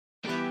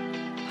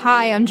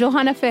Hi, I'm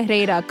Johanna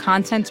Ferreira,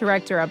 content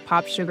director at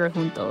Pop Sugar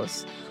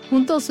Juntos.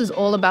 Juntos is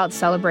all about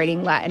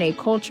celebrating Latinx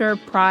culture,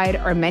 pride,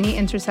 our many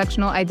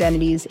intersectional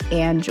identities,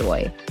 and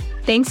joy.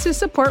 Thanks to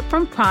support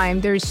from Prime,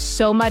 there's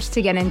so much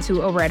to get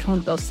into over at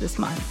Juntos this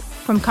month.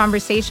 From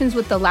conversations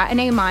with the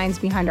Latinx minds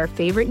behind our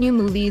favorite new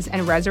movies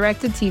and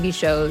resurrected TV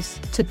shows,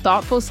 to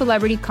thoughtful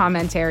celebrity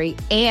commentary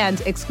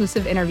and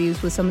exclusive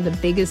interviews with some of the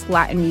biggest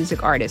Latin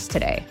music artists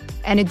today.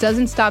 And it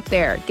doesn't stop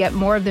there. Get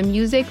more of the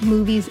music,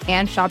 movies,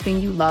 and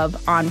shopping you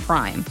love on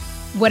Prime.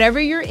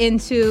 Whatever you're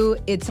into,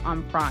 it's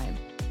on Prime.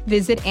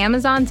 Visit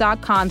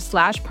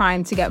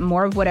Amazon.com/Prime to get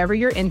more of whatever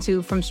you're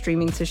into, from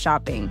streaming to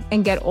shopping.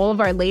 And get all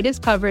of our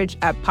latest coverage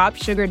at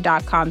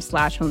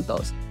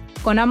popsugar.com/juntos.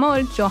 Con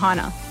amor,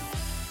 Johanna.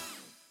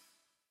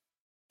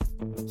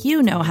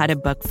 You know how to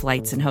book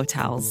flights and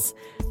hotels.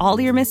 All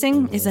you're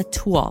missing is a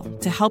tool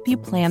to help you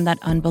plan that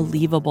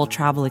unbelievable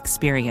travel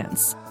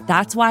experience.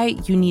 That's why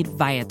you need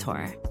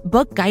Viator.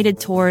 Book guided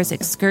tours,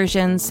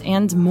 excursions,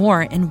 and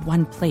more in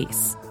one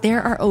place.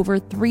 There are over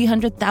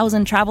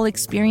 300,000 travel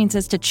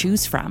experiences to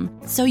choose from,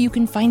 so you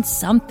can find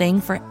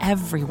something for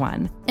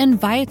everyone. And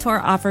Viator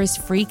offers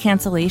free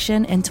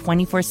cancellation and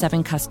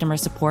 24/7 customer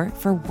support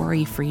for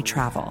worry-free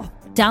travel.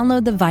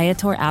 Download the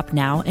Viator app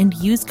now and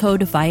use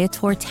code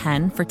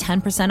Viator10 for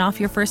 10% off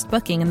your first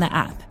booking in the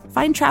app.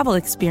 Find travel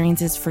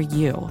experiences for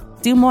you.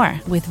 Do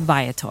more with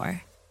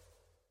Viator.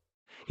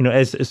 You know,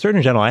 as a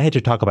Surgeon General, I had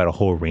to talk about a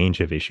whole range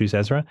of issues,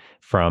 Ezra,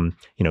 from,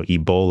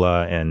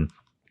 Ebola and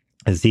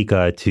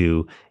Zika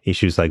to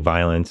issues like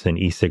violence and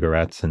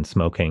e-cigarettes and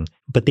smoking.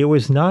 But there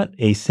was not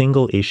a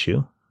single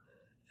issue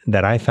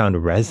that I found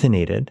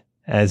resonated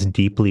as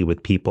deeply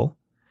with people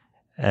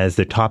as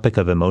the topic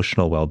of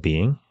emotional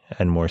well-being,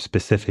 and more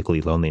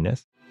specifically,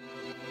 loneliness.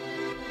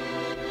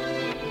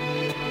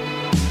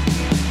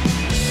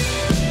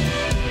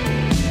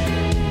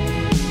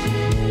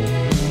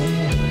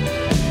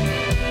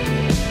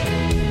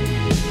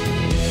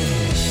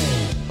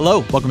 Hello,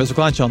 welcome to Ezra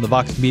Klein Show on the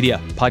Vox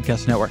Media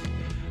Podcast Network.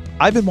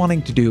 I've been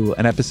wanting to do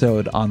an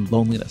episode on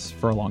loneliness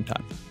for a long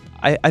time.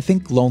 I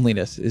think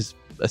loneliness is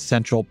a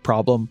central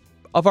problem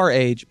of our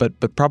age, but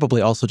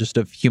probably also just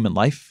of human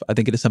life. I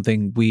think it is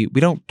something we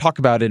don't talk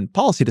about in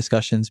policy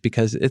discussions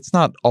because it's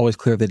not always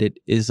clear that it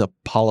is a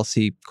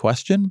policy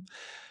question.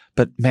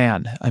 But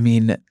man, I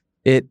mean,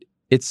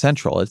 it's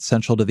central. It's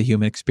central to the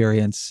human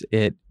experience.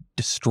 It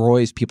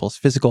destroys people's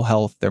physical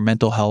health, their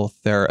mental health,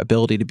 their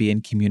ability to be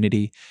in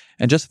community,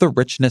 and just the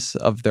richness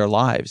of their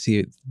lives.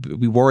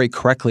 We worry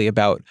correctly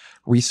about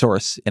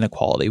resource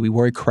inequality. We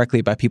worry correctly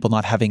about people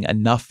not having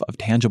enough of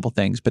tangible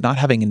things, but not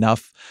having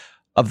enough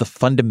of the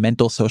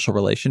fundamental social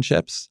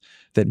relationships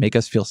that make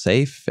us feel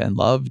safe and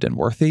loved and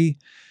worthy.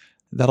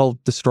 That'll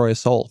destroy a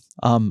soul.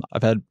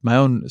 I've had my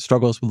own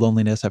struggles with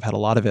loneliness. I've had a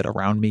lot of it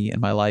around me in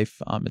my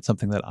life. It's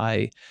something that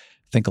I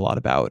think a lot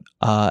about.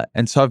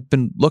 And so I've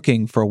been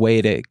looking for a way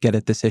to get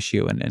at this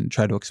issue and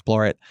try to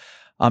explore it.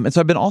 And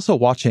so I've been also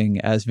watching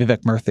as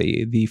Vivek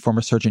Murthy, the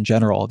former Surgeon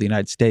General of the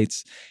United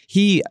States,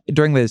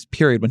 during this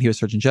period when he was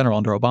Surgeon General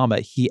under Obama,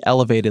 he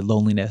elevated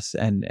loneliness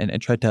and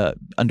tried to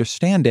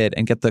understand it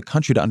and get the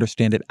country to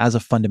understand it as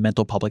a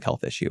fundamental public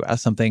health issue, as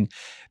something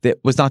that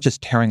was not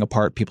just tearing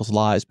apart people's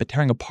lives, but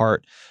tearing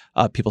apart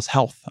people's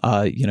health.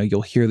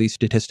 You'll hear these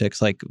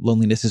statistics like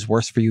loneliness is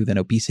worse for you than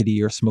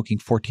obesity or smoking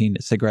 14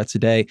 cigarettes a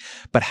day.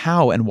 But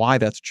how and why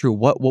that's true?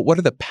 What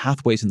are the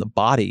pathways in the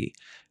body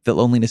that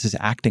loneliness is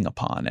acting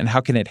upon, and how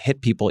can it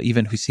hit people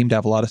even who seem to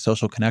have a lot of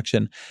social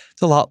connection?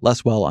 It's a lot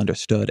less well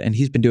understood. And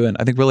he's been doing,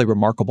 I think, really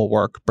remarkable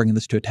work bringing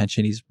this to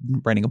attention. He's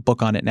writing a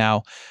book on it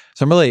now.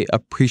 So I'm really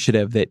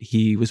appreciative that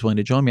he was willing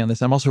to join me on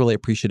this. I'm also really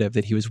appreciative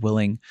that he was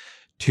willing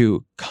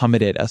to come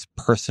at it as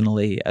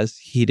personally as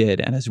he did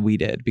and as we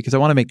did, because I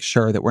want to make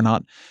sure that we're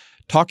not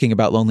talking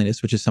about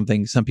loneliness, which is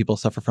something some people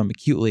suffer from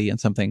acutely and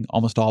something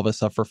almost all of us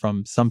suffer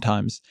from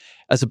sometimes,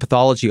 as a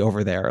pathology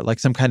over there, like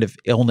some kind of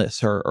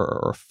illness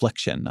or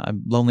affliction.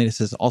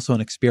 Loneliness is also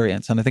an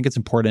experience. And I think it's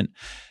important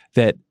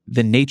that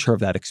the nature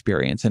of that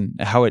experience and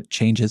how it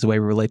changes the way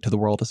we relate to the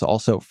world is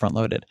also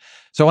front-loaded.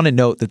 So I want to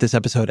note that this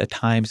episode at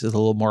times is a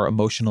little more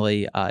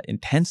emotionally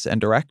intense and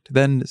direct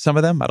than some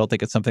of them. I don't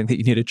think it's something that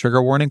you need a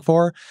trigger warning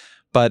for,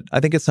 but I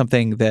think it's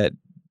something that,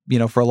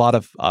 for a lot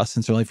of us,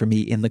 and certainly for me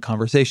in the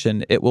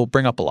conversation, it will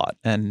bring up a lot.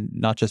 And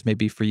not just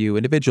maybe for you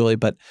individually,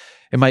 but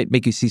it might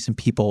make you see some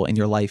people in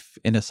your life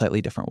in a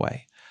slightly different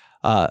way.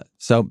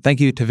 So thank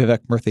you to Vivek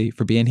Murthy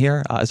for being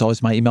here. As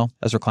always, my email,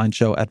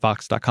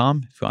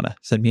 EzraKleinShow@Vox.com. If you want to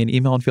send me an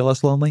email and feel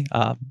less lonely,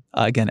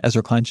 again,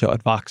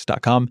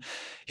 EzraKleinShow@Vox.com.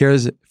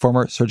 Here's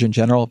former Surgeon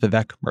General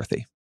Vivek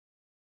Murthy.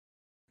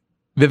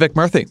 Vivek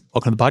Murthy,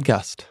 welcome to the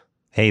podcast.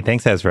 Hey,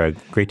 thanks, Ezra.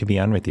 Great to be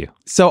on with you.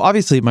 So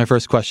obviously, my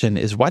first question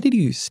is, why did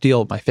you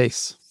steal my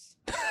face?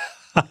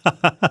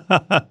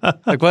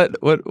 Like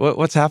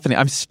what's happening?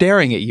 I'm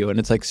staring at you, and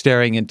it's like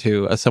staring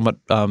into a somewhat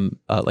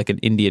like an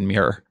Indian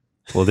mirror.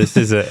 Well, this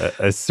is a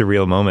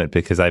surreal moment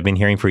because I've been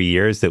hearing for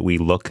years that we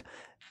look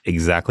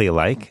exactly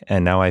alike.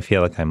 And now I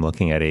feel like I'm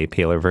looking at a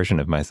paler version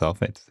of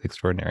myself. It's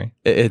extraordinary.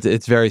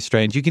 It's very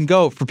strange. You can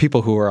go, for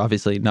people who are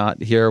obviously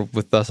not here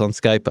with us on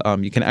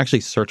Skype, you can actually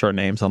search our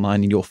names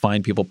online and you'll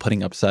find people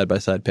putting up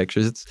side-by-side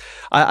pictures.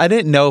 I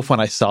didn't know if when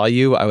I saw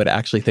you, I would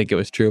actually think it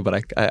was true, but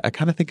I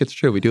kind of think it's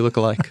true. We do look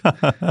alike.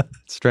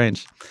 It's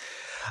strange.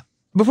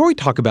 Before we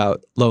talk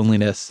about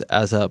loneliness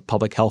as a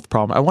public health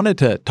problem, I wanted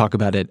to talk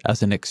about it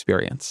as an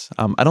experience.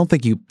 I don't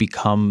think you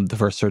become the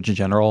first Surgeon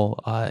General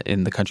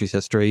in the country's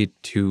history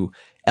to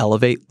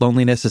elevate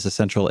loneliness as a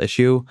central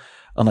issue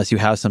unless you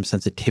have some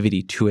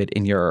sensitivity to it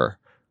in your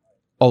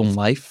own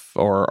life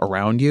or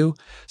around you.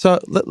 So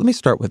let me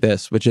start with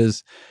this, which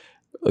is,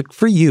 like,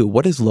 for you,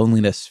 what does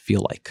loneliness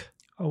feel like?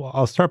 Well,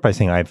 I'll start by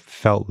saying I've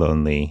felt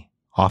lonely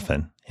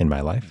often in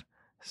my life,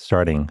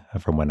 starting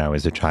from when I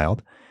was a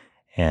child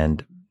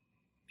and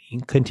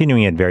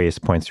continuing at various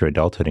points through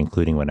adulthood,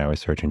 including when I was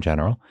Surgeon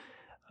General.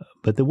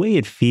 But the way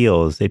it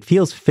feels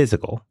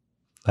physical.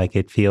 Like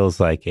it feels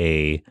like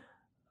a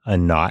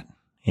knot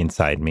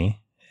inside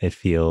me. It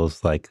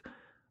feels like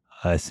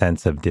a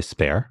sense of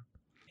despair.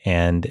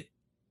 And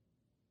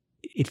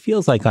it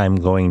feels like I'm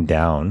going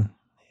down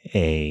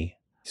a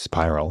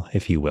spiral,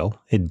 if you will.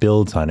 It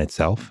builds on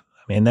itself.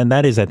 And then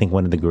that is, I think,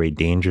 one of the great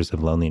dangers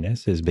of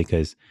loneliness is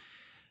because,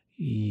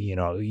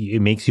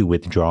 it makes you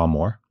withdraw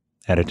more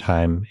at a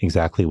time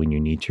exactly when you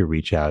need to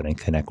reach out and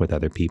connect with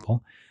other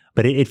people.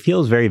 But it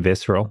feels very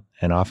visceral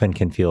and often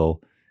can feel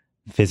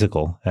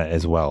physical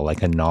as well,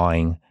 like a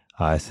gnawing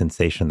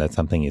sensation that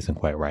something isn't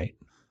quite right.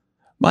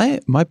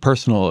 My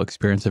personal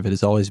experience of it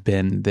has always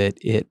been that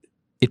it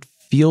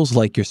feels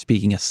like you're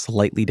speaking a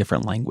slightly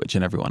different language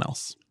than everyone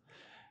else.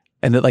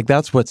 And that, like,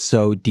 that's what's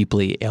so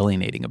deeply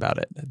alienating about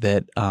it,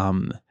 that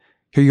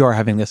here you are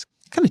having this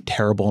kind of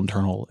terrible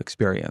internal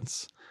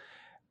experience.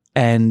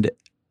 And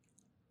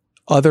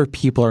other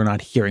people are not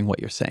hearing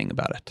what you're saying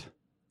about it.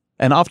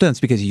 And often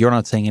it's because you're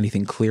not saying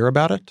anything clear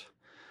about it.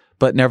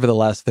 But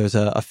nevertheless, there's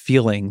a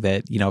feeling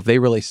that, if they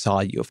really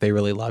saw you, if they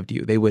really loved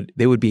you, they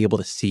would be able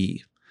to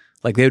see,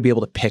 like they would be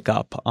able to pick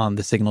up on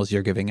the signals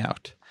you're giving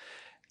out.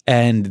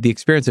 And the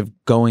experience of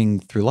going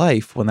through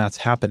life when that's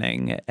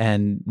happening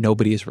and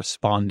nobody is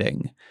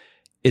responding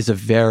is a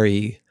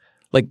very,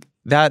 like,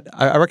 that,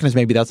 I recognize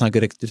maybe that's not a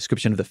good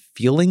description of the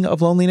feeling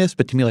of loneliness,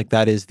 but to me, like,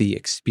 that is the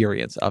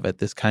experience of it,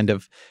 this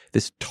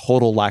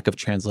total lack of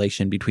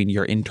translation between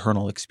your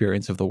internal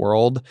experience of the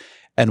world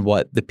and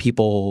what the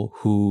people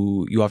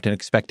who you often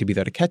expect to be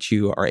there to catch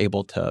you are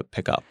able to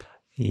pick up.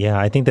 Yeah,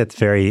 I think that's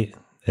very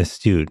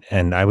astute.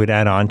 And I would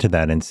add on to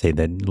that and say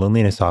that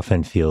loneliness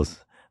often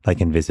feels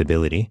like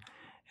invisibility.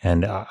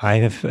 And I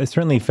have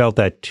certainly felt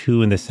that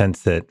too, in the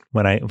sense that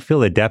when I feel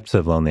the depths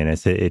of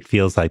loneliness, it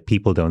feels like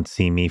people don't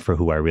see me for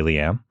who I really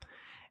am.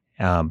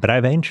 But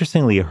I've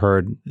interestingly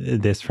heard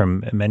this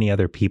from many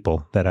other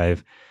people that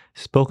I've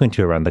spoken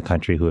to around the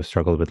country who have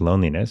struggled with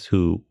loneliness,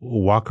 who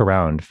walk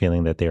around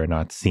feeling that they are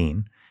not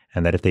seen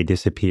and that if they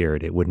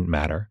disappeared, it wouldn't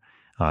matter.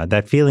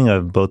 That feeling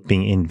of both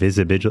being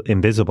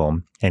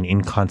invisible and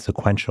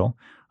inconsequential,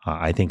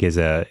 I think is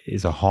a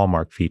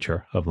hallmark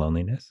feature of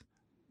loneliness.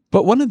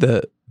 But one of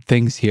the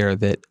things here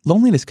that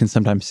loneliness can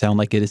sometimes sound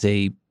like it is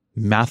a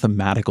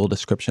mathematical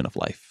description of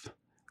life,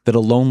 that a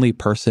lonely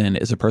person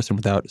is a person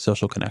without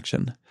social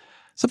connection.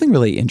 Something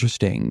really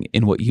interesting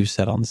in what you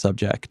said on the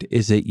subject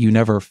is that you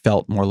never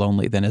felt more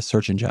lonely than as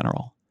Surgeon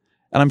General.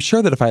 And I'm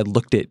sure that if I had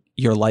looked at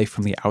your life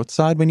from the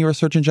outside when you were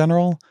Surgeon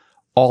General,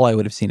 all I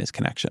would have seen is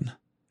connection,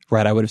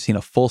 right? I would have seen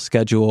a full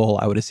schedule.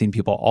 I would have seen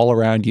people all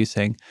around you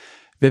saying,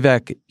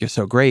 Vivek, you're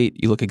so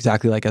great. You look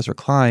exactly like Ezra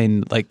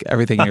Klein. Like,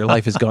 everything in your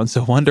life has gone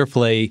so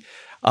wonderfully.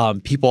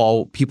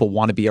 People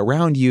want to be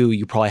around you.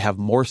 You probably have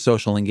more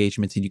social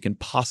engagements than you can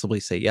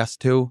possibly say yes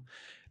to.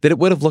 That it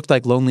would have looked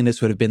like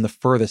loneliness would have been the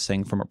furthest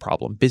thing from a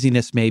problem.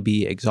 Busyness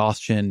maybe,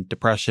 exhaustion,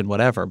 depression,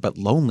 whatever, but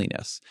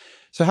loneliness.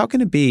 So how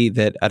can it be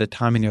that at a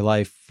time in your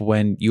life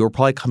when you were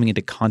probably coming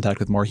into contact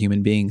with more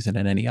human beings than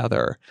at any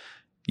other,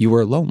 you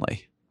were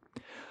lonely?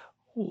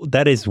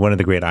 That is one of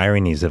the great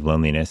ironies of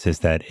loneliness, is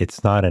that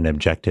it's not an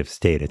objective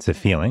state, it's a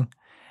feeling.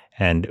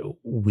 And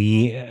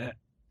we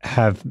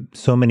have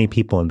so many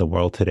people in the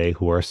world today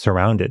who are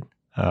surrounded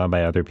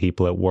by other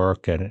people at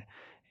work,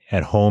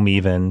 at home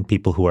even,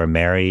 people who are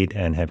married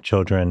and have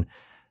children,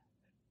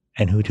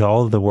 and who to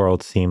all of the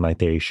world seem like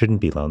they shouldn't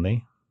be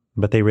lonely,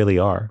 but they really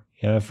are.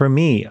 For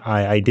me,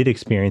 I did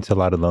experience a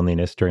lot of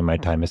loneliness during my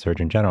time as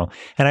Surgeon General.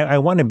 And I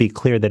want to be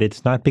clear that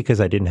it's not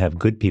because I didn't have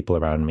good people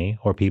around me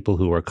or people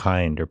who were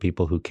kind or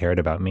people who cared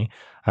about me.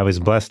 I was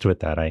blessed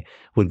with that. I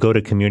would go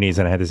to communities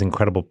and I had this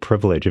incredible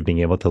privilege of being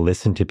able to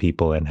listen to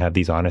people and have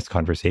these honest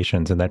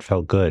conversations, and that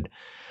felt good.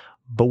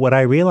 But what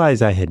I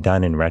realized I had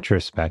done in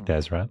retrospect,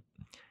 Ezra,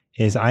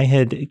 is I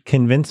had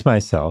convinced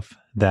myself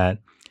that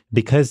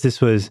because this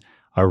was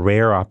a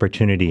rare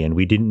opportunity and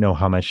we didn't know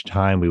how much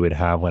time we would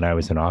have when I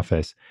was in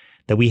office,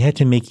 that we had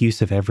to make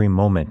use of every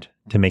moment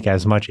to make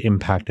as much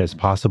impact as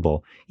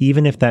possible,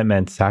 even if that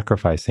meant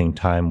sacrificing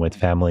time with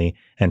family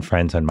and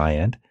friends on my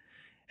end.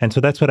 And so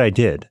that's what I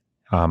did.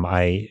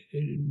 I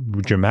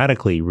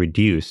dramatically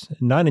reduced,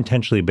 not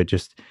intentionally, but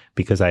just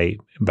because I,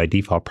 by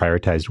default,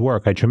 prioritized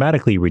work, I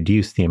dramatically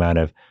reduced the amount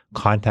of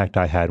contact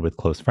I had with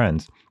close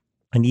friends.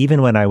 And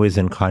even when I was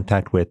in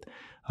contact with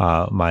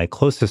my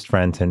closest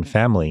friends and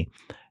family,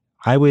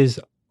 I was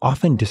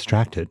often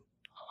distracted.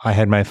 I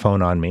had my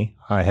phone on me.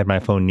 I had my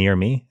phone near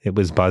me. It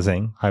was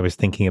buzzing. I was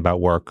thinking about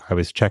work. I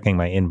was checking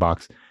my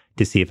inbox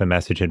to see if a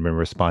message had been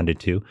responded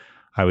to.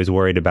 I was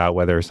worried about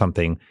whether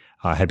something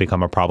had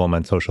become a problem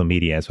on social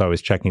media. So I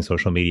was checking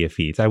social media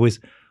feeds. I was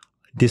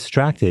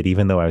distracted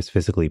even though I was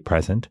physically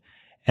present.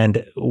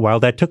 And while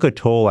that took a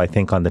toll, I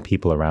think, on the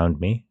people around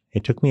me,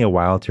 it took me a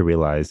while to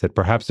realize that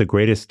perhaps the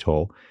greatest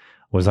toll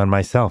was on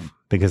myself,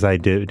 because I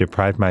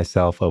deprived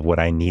myself of what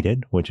I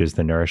needed, which is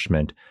the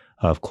nourishment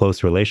of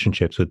close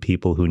relationships with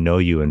people who know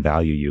you and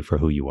value you for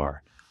who you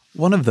are.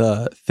 One of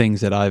the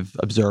things that I've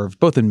observed,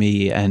 both in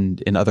me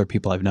and in other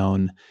people I've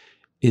known,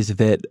 is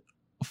that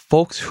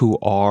folks who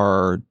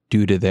are,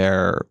 due to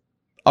their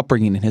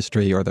upbringing in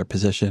history or their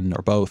position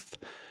or both,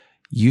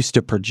 used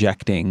to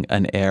projecting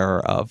an air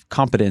of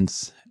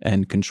competence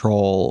and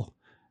control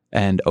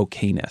and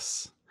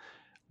okayness.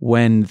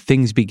 When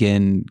things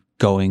begin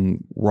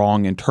going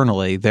wrong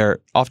internally, they're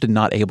often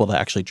not able to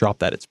actually drop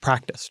that. It's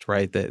practiced,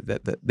 right?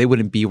 That they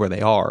wouldn't be where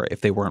they are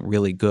if they weren't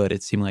really good.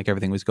 It seemed like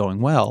everything was going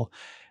well.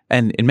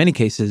 And in many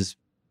cases,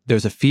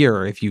 there's a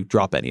fear if you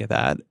drop any of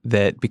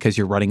that because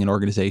you're running an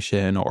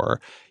organization or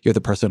you're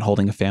the person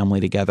holding a family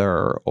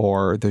together,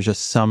 or there's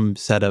just some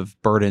set of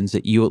burdens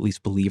that you at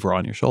least believe are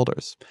on your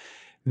shoulders,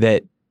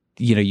 that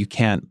you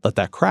can't let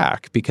that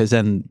crack, because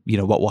then,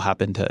 what will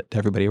happen to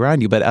everybody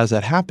around you. But as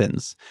that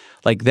happens,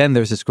 then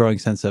there's this growing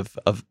sense of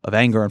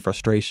anger and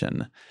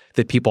frustration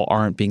that people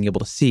aren't being able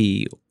to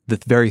see the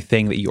very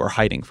thing that you are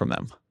hiding from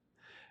them.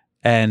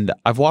 And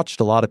I've watched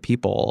a lot of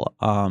people,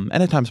 and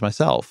at times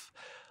myself,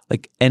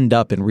 end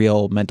up in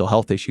real mental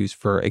health issues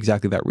for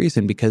exactly that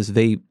reason, because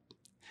they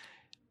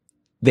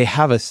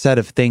have a set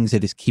of things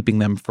that is keeping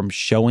them from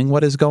showing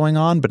what is going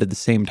on, but at the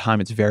same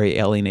time, it's very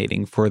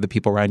alienating for the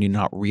people around you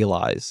not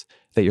realize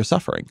that you're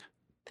suffering.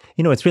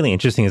 What's really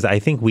interesting is I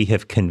think we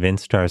have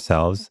convinced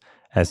ourselves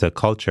as a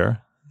culture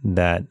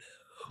that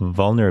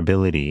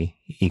vulnerability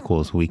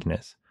equals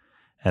weakness,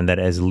 and that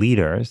as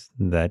leaders,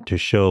 that to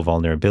show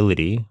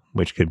vulnerability,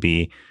 which could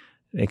be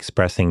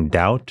expressing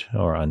doubt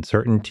or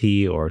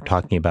uncertainty or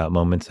talking about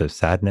moments of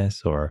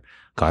sadness or,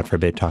 God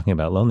forbid, talking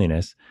about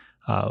loneliness,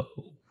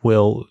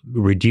 will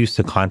reduce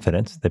the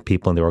confidence that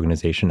people in the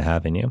organization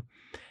have in you.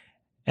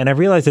 And I've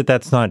realized that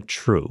that's not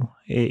true.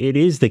 It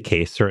is the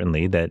case,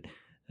 certainly, that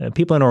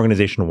people in an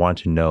organization want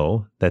to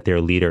know that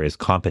their leader is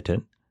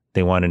competent.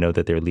 They want to know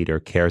that their leader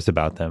cares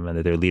about them and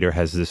that their leader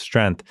has the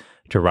strength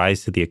to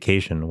rise to the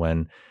occasion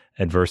when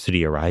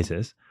adversity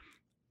arises.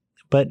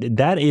 But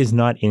that is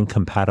not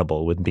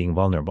incompatible with being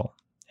vulnerable.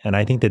 And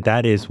I think that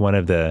that is one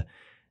of the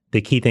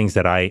key things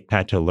that I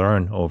had to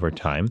learn over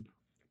time.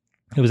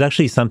 It was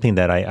actually something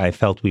that I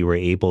felt we were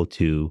able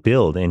to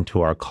build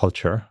into our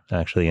culture,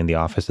 actually, in the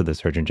Office of the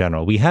Surgeon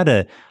General. We had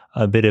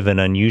a bit of an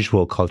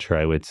unusual culture,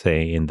 I would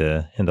say, in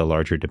the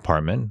larger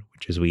department,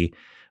 which is we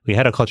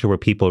had a culture where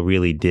people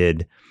really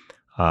did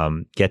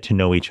get to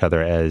know each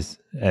other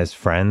as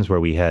friends, where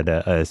we had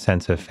a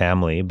sense of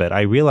family. But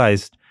I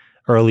realized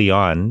early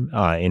on,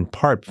 in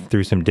part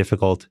through some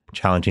difficult,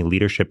 challenging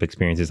leadership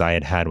experiences I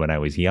had had when I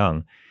was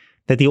young,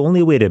 that the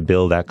only way to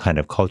build that kind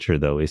of culture,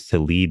 though, is to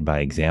lead by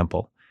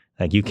example.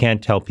 You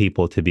can't tell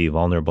people to be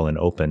vulnerable and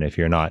open if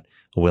you're not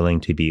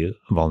willing to be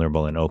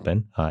vulnerable and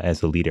open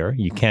as a leader.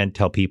 You can't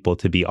tell people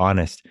to be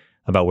honest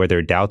about where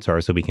their doubts are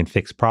so we can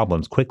fix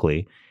problems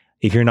quickly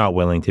if you're not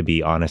willing to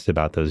be honest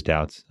about those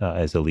doubts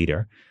as a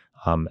leader.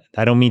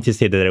 I don't mean to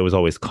say that it was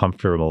always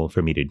comfortable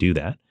for me to do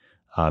that,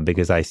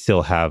 because I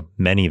still have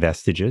many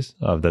vestiges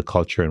of the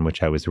culture in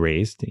which I was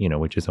raised,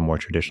 which is a more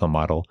traditional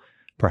model,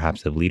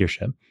 perhaps, of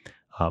leadership.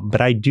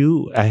 But I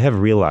have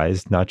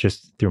realized, not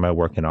just through my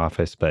work in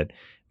office, but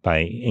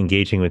by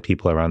engaging with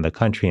people around the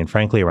country and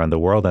frankly around the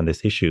world on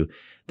this issue,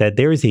 that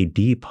there is a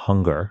deep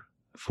hunger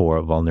for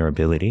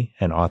vulnerability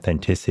and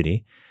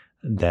authenticity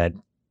that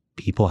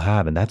people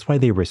have. And that's why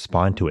they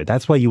respond to it.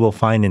 That's why you will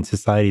find in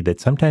society that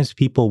sometimes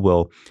people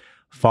will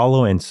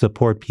follow and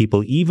support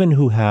people even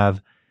who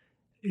have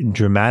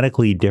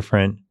dramatically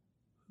different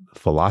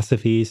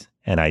philosophies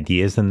and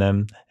ideas than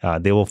them.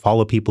 They will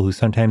follow people who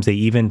sometimes they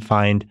even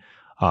find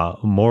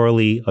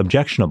morally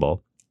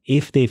objectionable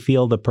if they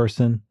feel the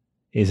person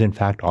is in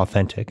fact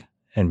authentic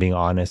and being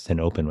honest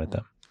and open with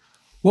them.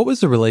 What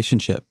was the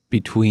relationship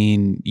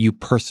between you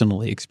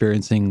personally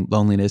experiencing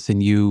loneliness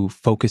and you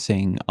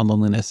focusing on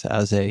loneliness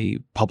as a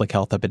public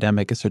health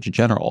epidemic, as Surgeon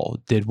General?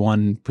 Did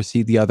one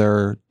precede the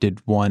other?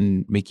 Did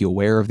one make you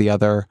aware of the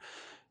other?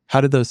 How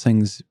did those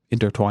things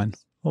intertwine?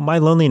 Well, my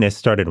loneliness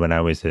started when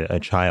I was a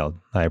child.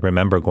 I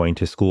remember going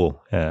to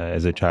school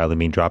as a child and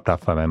being dropped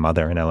off by my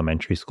mother in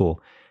elementary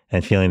school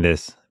and feeling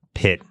this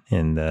pit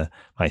in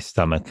my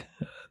stomach,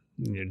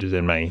 just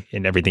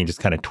and everything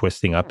just kind of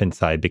twisting up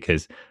inside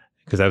because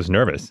I was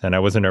nervous. And I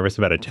wasn't nervous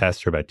about a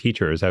test or about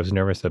teachers. I was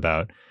nervous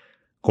about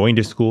going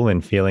to school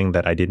and feeling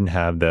that I didn't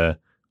have the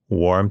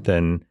warmth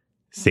and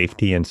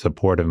safety and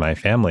support of my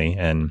family,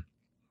 and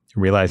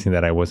realizing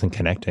that I wasn't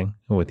connecting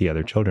with the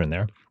other children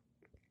there.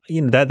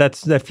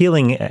 That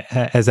feeling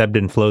has ebbed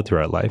and flowed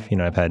throughout life.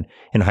 I've had,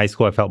 in high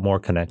school, I felt more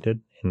connected.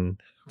 In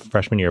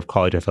freshman year of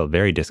college, I felt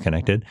very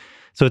disconnected.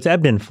 So it's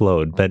ebbed and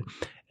flowed. But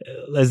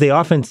as they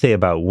often say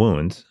about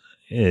wounds,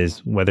 is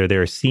whether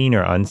they're seen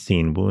or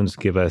unseen, wounds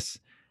give us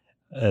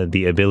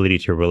the ability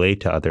to relate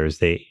to others.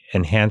 They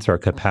enhance our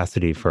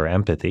capacity for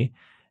empathy.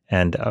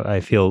 And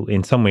I feel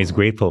in some ways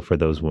grateful for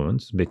those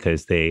wounds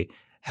because they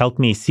helped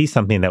me see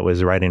something that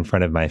was right in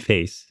front of my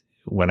face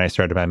when I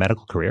started my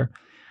medical career,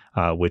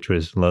 which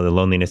was the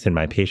loneliness in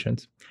my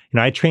patients.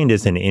 I trained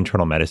as an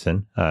internal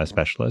medicine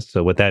specialist.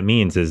 So what that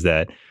means is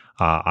that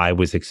I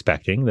was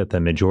expecting that the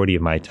majority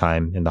of my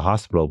time in the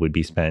hospital would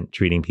be spent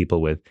treating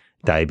people with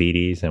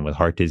diabetes and with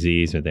heart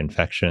disease, with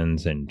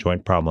infections and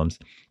joint problems.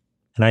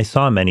 And I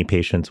saw many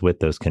patients with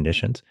those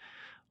conditions.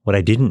 What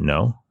I didn't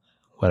know,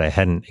 what I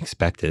hadn't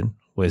expected,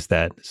 was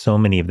that so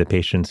many of the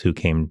patients who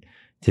came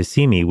to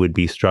see me would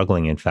be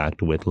struggling, in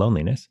fact, with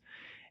loneliness.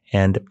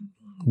 And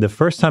the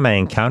first time I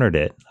encountered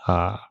it,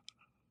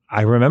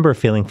 I remember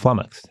feeling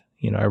flummoxed.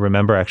 I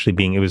remember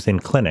actually it was in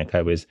clinic.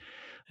 I was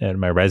at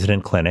my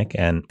resident clinic,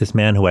 and this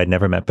man who I'd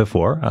never met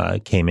before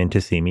came in to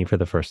see me for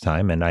the first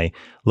time. And I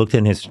looked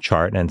in his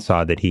chart and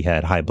saw that he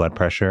had high blood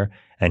pressure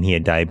and he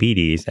had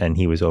diabetes and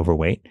he was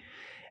overweight.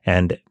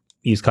 And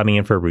he was coming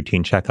in for a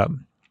routine checkup.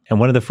 And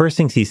one of the first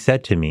things he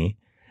said to me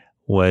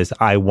was,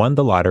 I won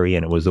the lottery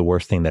and it was the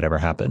worst thing that ever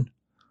happened.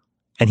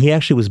 And he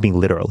actually was being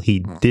literal.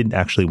 He did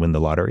actually win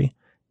the lottery.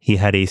 He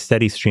had a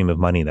steady stream of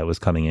money that was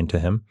coming into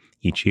him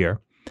each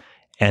year.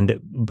 And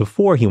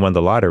before he won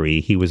the lottery,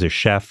 he was a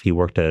chef. He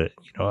worked at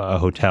a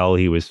hotel.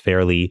 He was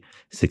fairly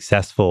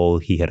successful.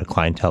 He had a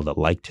clientele that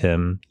liked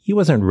him. He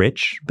wasn't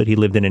rich, but he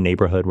lived in a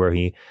neighborhood where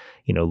he,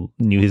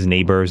 knew his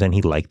neighbors and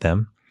he liked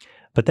them.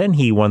 But then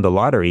he won the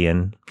lottery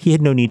and he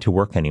had no need to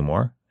work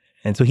anymore.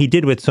 And so he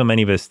did what so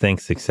many of us think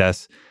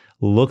success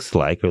looks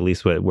like, or at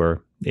least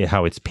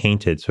how it's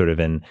painted sort of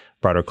in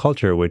broader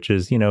culture, which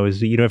is, you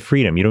have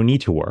freedom. You don't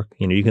need to work.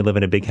 You can live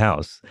in a big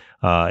house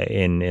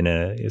in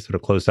a sort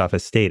of closed off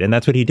estate. And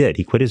that's what he did.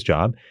 He quit his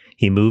job.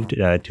 He moved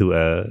to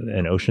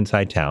an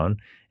oceanside town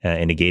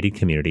in a gated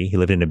community. He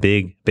lived in a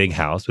big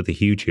house with a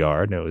huge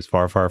yard. And it was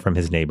far, far from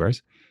his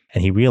neighbors.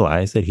 And he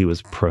realized that he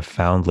was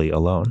profoundly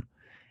alone.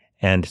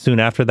 And soon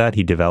after that,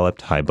 he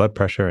developed high blood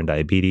pressure and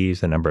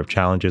diabetes, a number of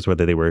challenges,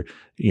 whether they were,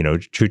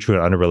 true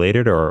and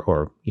unrelated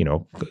or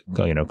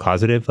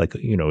causative,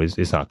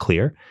 is not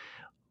clear.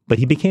 But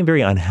he became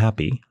very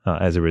unhappy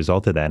as a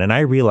result of that. And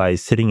I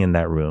realized sitting in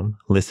that room,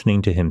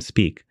 listening to him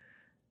speak,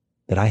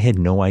 that I had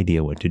no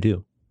idea what to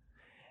do.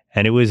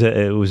 And it was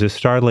a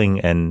startling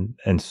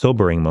and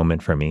sobering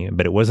moment for me.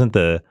 But it wasn't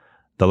the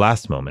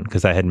last moment,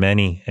 because I had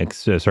many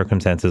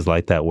circumstances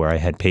like that where I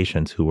had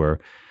patients who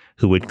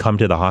would come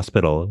to the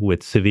hospital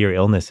with severe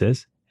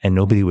illnesses and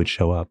nobody would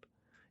show up.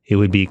 It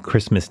would be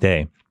Christmas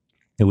Day.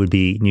 It would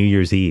be New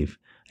Year's Eve.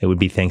 It would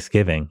be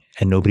Thanksgiving,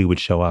 and nobody would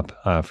show up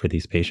for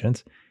these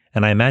patients.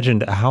 And I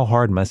imagined how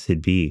hard must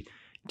it be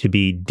to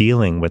be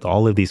dealing with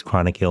all of these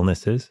chronic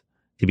illnesses,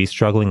 to be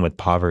struggling with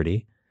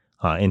poverty.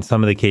 In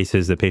some of the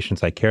cases, the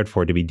patients I cared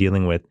for, to be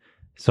dealing with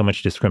so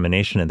much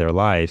discrimination in their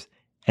lives,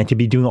 and to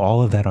be doing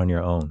all of that on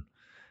your own.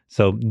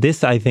 So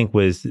this, I think,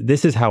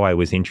 this is how I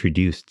was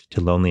introduced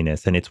to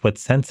loneliness. And it's what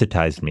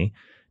sensitized me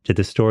to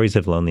the stories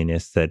of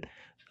loneliness that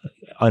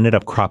ended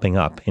up cropping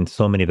up in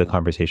so many of the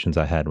conversations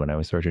I had when I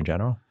was Surgeon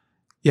General.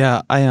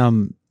 Yeah,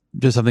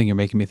 just something you're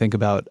making me think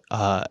about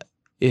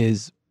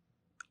is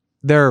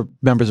there are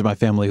members of my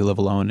family who live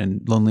alone,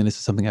 and loneliness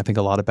is something I think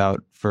a lot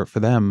about for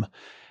them.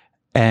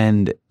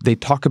 And they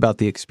talk about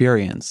the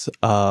experience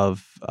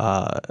of,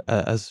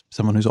 as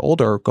someone who's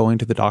older, going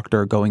to the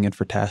doctor, going in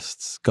for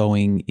tests,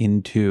 going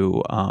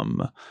into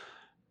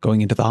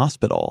the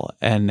hospital,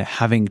 and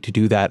having to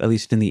do that, at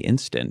least in the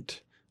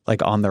instant,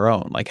 like on their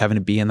own, like having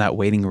to be in that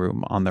waiting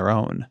room on their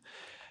own,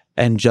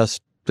 and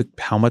just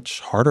how much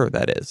harder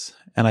that is.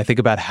 And I think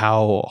about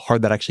how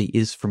hard that actually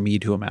is for me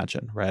to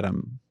imagine, right?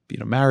 I'm,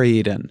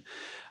 married and,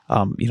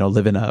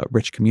 live in a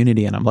rich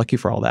community, and I'm lucky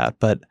for all that.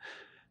 But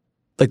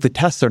like the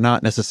tests are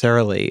not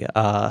necessarily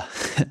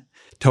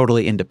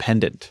totally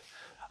independent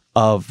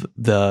of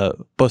the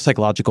both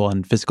psychological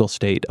and physical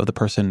state of the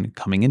person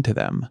coming into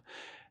them.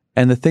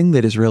 And the thing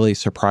that is really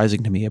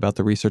surprising to me about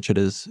the research that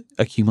has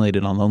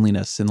accumulated on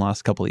loneliness in the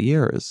last couple of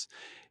years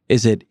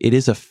is it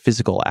is a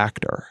physical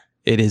actor.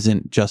 It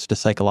isn't just a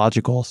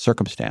psychological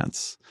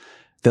circumstance.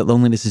 That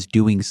loneliness is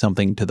doing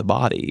something to the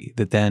body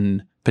that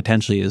then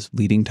potentially is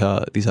leading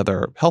to these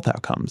other health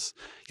outcomes.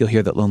 You'll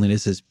hear that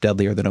loneliness is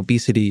deadlier than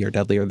obesity or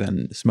deadlier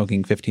than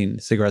smoking 15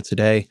 cigarettes a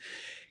day.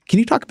 Can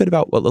you talk a bit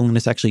about what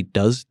loneliness actually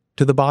does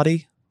to the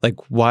body? Like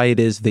why it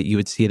is that you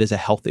would see it as a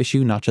health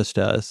issue, not just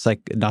a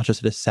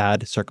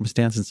sad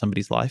circumstance in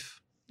somebody's life?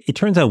 It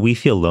turns out we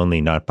feel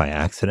lonely not by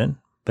accident,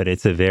 but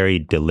it's a very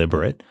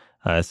deliberate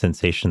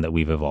sensation that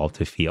we've evolved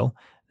to feel.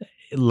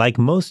 like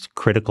most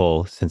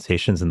critical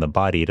sensations in the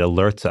body, it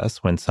alerts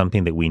us when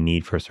something that we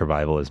need for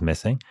survival is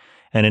missing.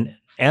 And an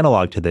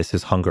analog to this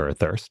is hunger or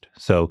thirst.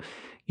 So,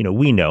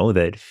 we know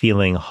that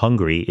feeling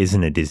hungry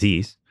isn't a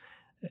disease.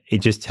 It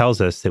just tells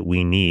us that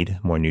we need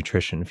more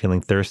nutrition.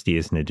 Feeling thirsty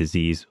isn't a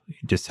disease.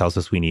 It just tells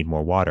us we need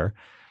more water.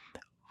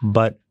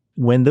 But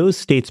when those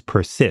states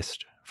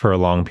persist for a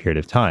long period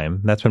of time,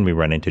 that's when we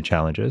run into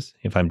challenges.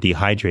 If I'm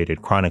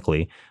dehydrated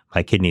chronically,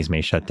 my kidneys may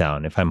shut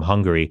down. If I'm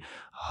hungry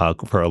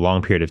for a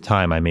long period of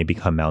time, I may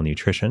become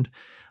malnutritioned.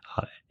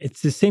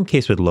 It's the same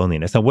case with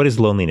loneliness. Now, what is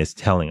loneliness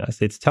telling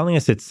us? It's telling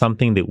us it's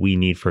something that we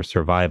need for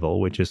survival,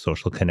 which is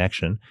social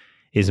connection,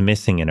 is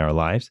missing in our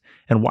lives.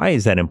 And why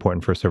is that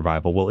important for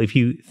survival? Well, if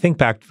you think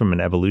back from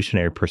an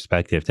evolutionary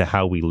perspective to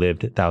how we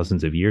lived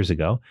thousands of years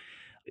ago,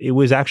 it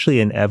was actually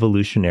an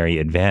evolutionary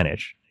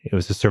advantage. It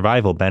was a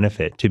survival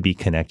benefit to be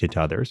connected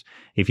to others.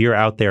 If you're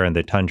out there in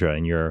the tundra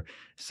and you're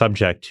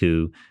subject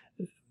to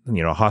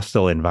a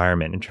hostile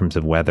environment in terms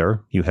of weather,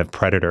 you have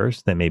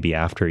predators that may be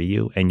after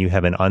you, and you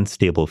have an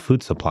unstable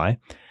food supply,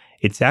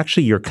 it's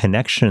actually your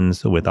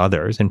connections with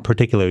others, and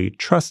particularly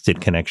trusted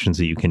connections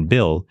that you can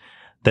build,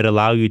 that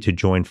allow you to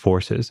join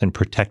forces and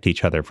protect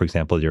each other, for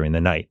example, during the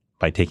night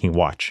by taking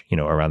watch,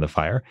 around the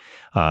fire.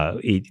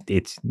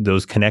 It's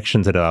those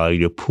connections that allow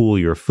you to pool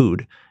your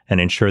food and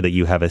ensure that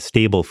you have a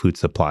stable food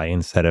supply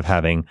instead of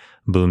having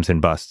booms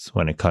and busts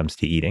when it comes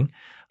to eating.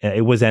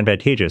 It was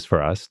advantageous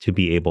for us to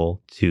be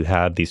able to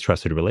have these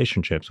trusted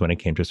relationships when it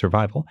came to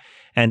survival.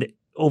 And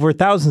over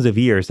thousands of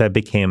years, that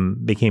became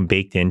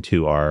baked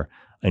into our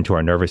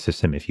nervous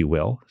system, if you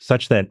will,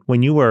 such that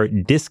when you were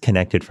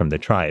disconnected from the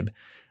tribe,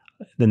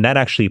 then that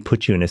actually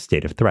puts you in a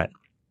state of threat.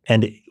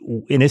 And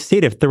in a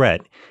state of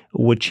threat,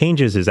 what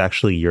changes is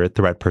actually your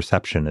threat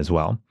perception as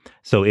well.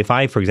 So if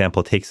I, for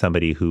example, take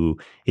somebody who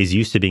is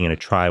used to being in a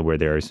tribe where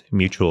there's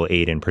mutual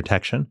aid and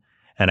protection,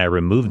 and I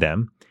remove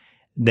them,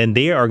 then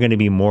they are going to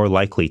be more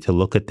likely to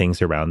look at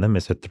things around them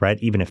as a threat,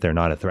 even if they're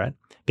not a threat.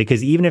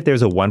 Because even if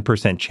there's a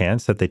 1%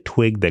 chance that the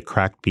twig that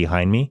cracked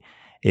behind me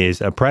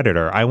is a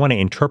predator, I want to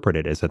interpret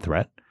it as a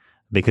threat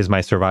because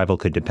my survival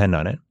could depend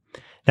on it.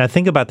 Now,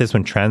 think about this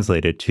when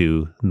translated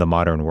to the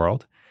modern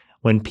world.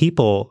 When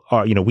people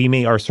are,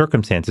 our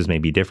circumstances may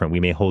be different.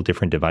 We may hold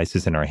different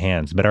devices in our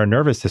hands, but our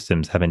nervous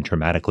systems haven't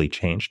dramatically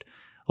changed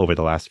over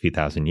the last few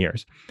thousand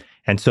years.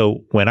 And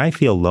so when I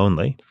feel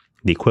lonely,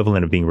 the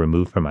equivalent of being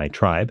removed from my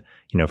tribe,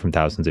 from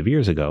thousands of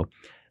years ago,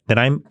 then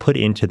I'm put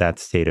into that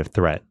state of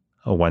threat.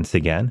 Once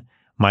again,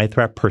 my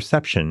threat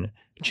perception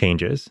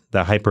changes.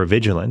 The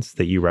hypervigilance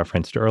that you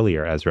referenced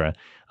earlier, Ezra,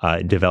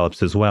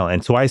 develops as well.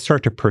 And so I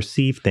start to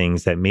perceive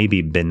things that may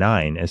be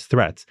benign as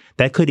threats.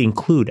 That could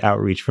include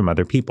outreach from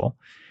other people.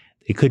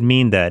 It could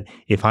mean that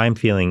if I'm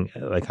feeling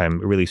like I'm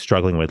really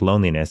struggling with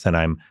loneliness and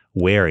I'm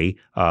wary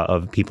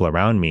of people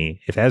around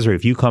me,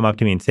 if you come up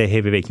to me and say,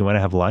 "Hey, Vivek, you want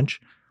to have lunch?"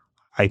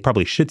 I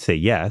probably should say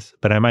yes,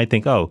 but I might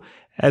think, "Oh,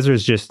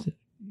 Ezra's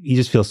he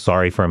just feels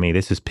sorry for me.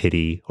 This is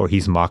pity," or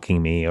he's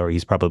mocking me, or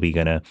he's probably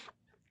going to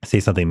say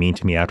something mean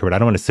to me afterward. I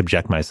don't want to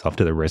subject myself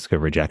to the risk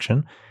of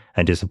rejection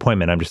and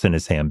disappointment. I'm just going to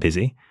say I'm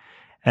busy.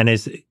 And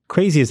as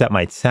crazy as that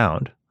might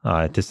sound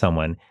to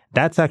someone,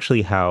 that's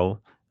actually how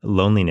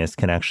loneliness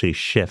can actually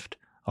shift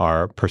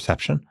our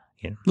perception.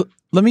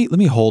 Let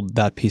me hold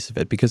that piece of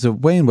it, because the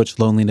way in which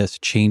loneliness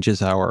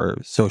changes our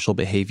social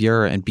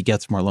behavior and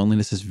begets more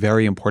loneliness is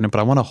very important, but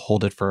I want to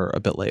hold it for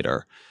a bit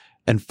later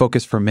and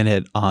focus for a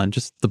minute on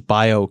just the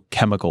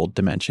biochemical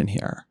dimension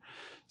here.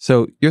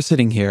 So you're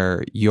sitting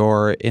here,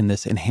 you're in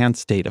this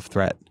enhanced state of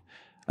threat.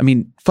 I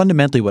mean,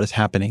 fundamentally what is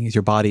happening is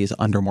your body is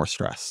under more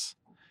stress.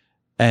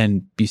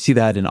 And you see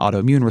that in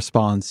autoimmune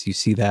response, you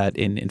see that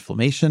in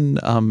inflammation,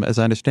 as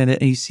I understand it,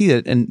 and you see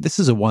it, and this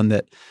is a one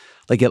that,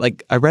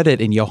 I read it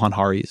in Johan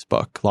Hari's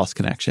book, Lost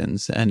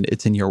Connections, and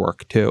it's in your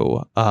work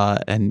too,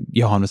 and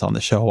Johan was on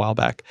the show a while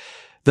back.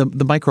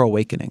 The micro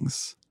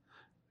awakenings,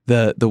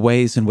 the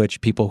ways in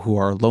which people who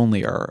are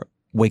lonelier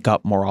wake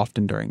up more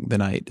often during the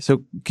night.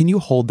 So can you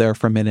hold there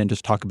for a minute and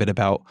just talk a bit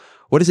about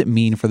what does it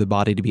mean for the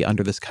body to be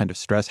under this kind of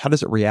stress? How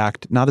does it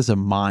react, not as a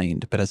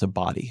mind, but as a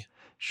body?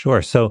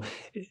 Sure. So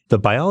the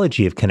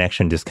biology of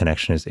connection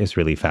disconnection is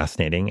really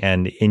fascinating.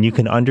 And you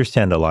can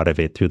understand a lot of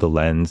it through the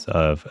lens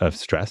of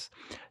stress.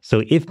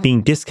 So if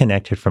being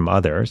disconnected from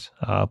others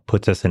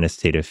puts us in a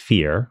state of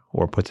fear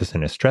or puts us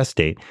in a stress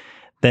state,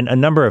 then a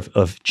number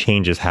of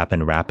changes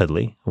happen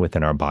rapidly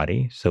within our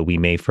body. So we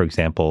may, for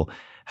example,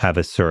 have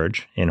a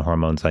surge in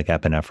hormones like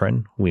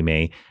epinephrine. We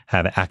may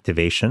have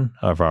activation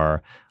of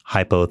our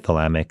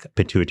hypothalamic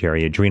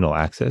pituitary adrenal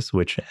axis,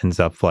 which ends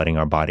up flooding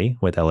our body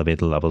with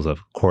elevated levels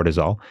of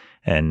cortisol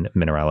and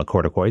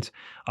mineralocorticoids,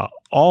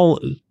 all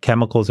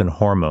chemicals and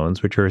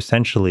hormones which are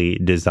essentially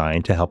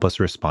designed to help us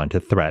respond to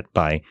threat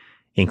by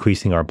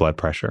increasing our blood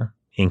pressure,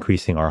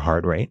 increasing our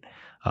heart rate,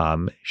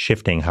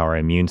 shifting how our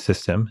immune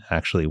system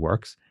actually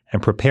works,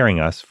 and preparing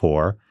us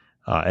for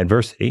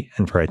adversity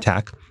and for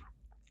attack.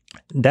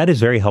 That is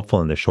very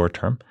helpful in the short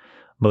term.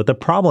 But the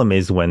problem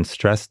is when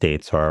stress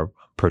states are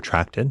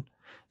protracted,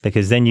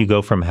 because then you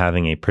go from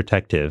having a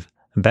protective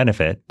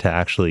benefit to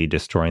actually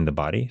destroying the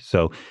body.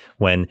 So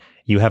when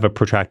you have a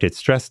protracted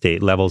stress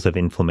state, levels of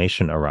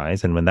inflammation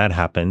arise. And when that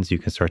happens, you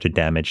can start to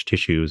damage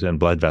tissues and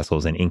blood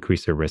vessels and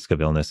increase the risk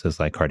of illnesses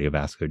like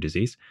cardiovascular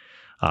disease.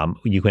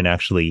 You can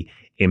actually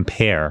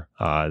impair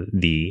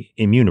the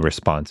immune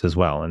response as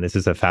well. And this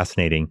is a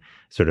fascinating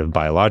sort of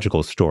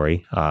biological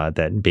story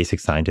that basic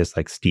scientists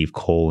like Steve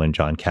Cole and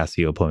John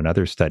Cacioppo and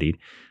others studied,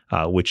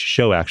 which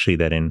show actually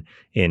that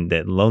in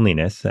that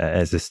loneliness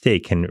as a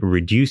state can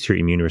reduce your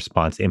immune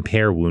response,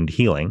 impair wound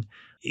healing,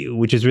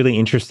 which is really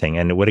interesting.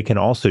 And what it can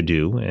also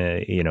do,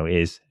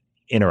 is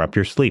interrupt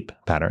your sleep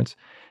patterns.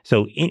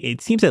 So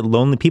it seems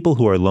that people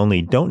who are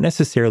lonely don't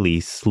necessarily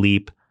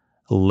sleep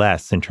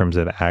less in terms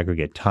of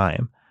aggregate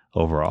time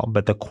overall,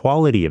 but the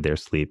quality of their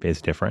sleep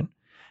is different.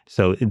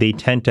 So they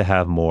tend to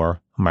have more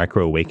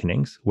micro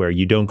awakenings where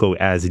you don't go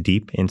as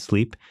deep in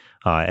sleep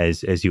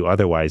as you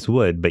otherwise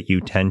would, but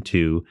you tend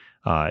to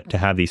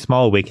have these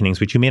small awakenings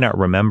which you may not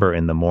remember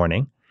in the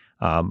morning,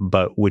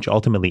 but which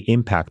ultimately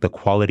impact the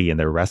quality and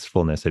the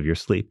restfulness of your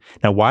sleep.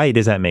 Now, why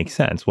does that make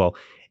sense? Well,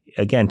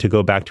 again, to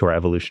go back to our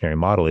evolutionary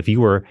model, if you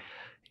were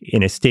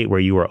in a state where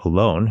you were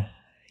alone,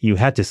 you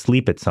had to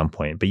sleep at some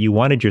point, but you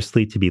wanted your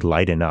sleep to be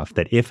light enough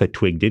that if a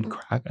twig did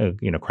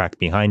crack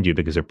behind you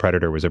because a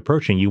predator was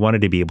approaching, you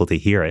wanted to be able to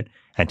hear it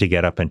and to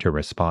get up and to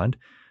respond.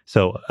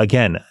 So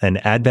again, an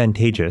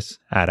advantageous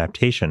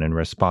adaptation and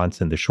response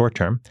in the short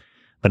term,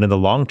 but in the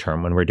long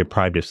term, when we're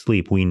deprived of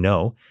sleep, we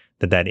know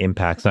that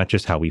impacts not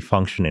just how we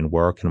function in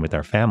work and with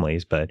our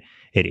families, but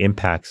it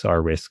impacts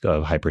our risk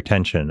of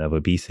hypertension, of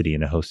obesity,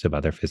 and a host of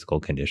other physical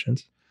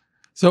conditions.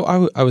 So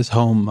I was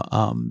home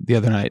the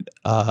other night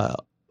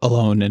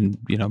alone, and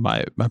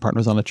my partner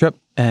was on a trip,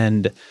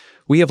 and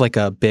we have like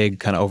a big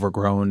kind of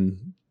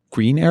overgrown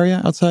green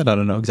area outside. I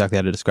don't know exactly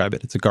how to describe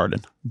it. It's a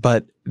garden,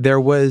 but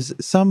there was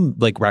some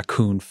like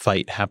raccoon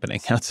fight happening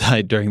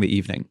outside during the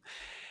evening,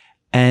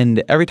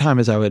 and every time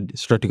as I would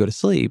start to go to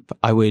sleep,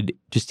 I would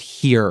just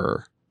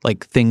hear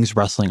like things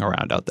wrestling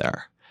around out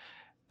there,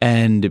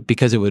 and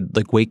because it would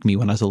like wake me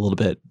when I was a little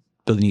bit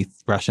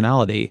beneath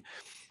rationality,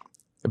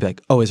 I'd be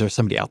like, "Oh, is there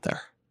somebody out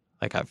there?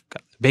 Like I've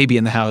got a baby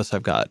in the house.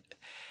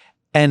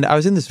 And I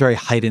was in this very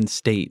heightened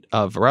state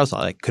of arousal.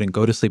 I couldn't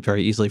go to sleep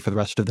very easily for the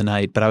rest of the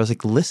night, but I was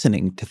like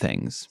listening to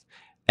things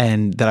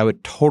and that I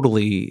would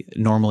totally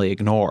normally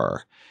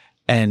ignore.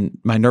 And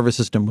my nervous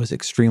system was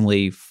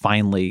extremely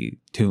finely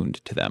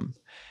tuned to them.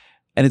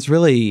 And it's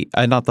really,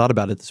 I had not thought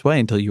about it this way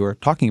until you were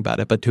talking about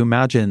it, but to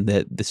imagine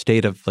that the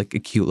state of like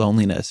acute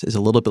loneliness is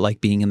a little bit like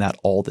being in that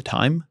all the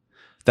time,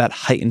 that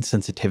heightened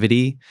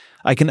sensitivity.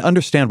 I can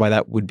understand why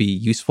that would be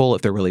useful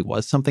if there really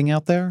was something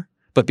out there.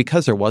 But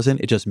because there wasn't,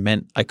 it just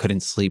meant I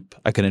couldn't sleep.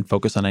 I couldn't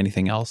focus on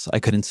anything else.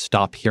 I couldn't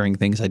stop hearing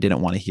things I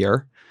didn't want to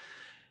hear.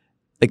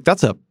 Like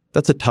that's a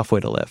tough way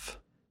to live.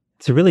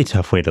 It's a really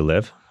tough way to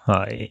live.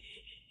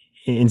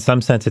 In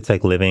some sense, it's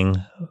like living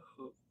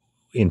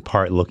in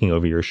part looking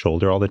over your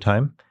shoulder all the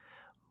time.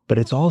 But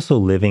it's also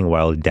living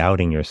while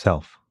doubting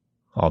yourself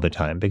all the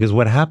time. Because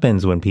what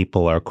happens when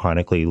people are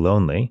chronically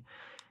lonely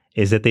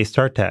is that they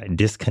start to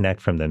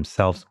disconnect from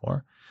themselves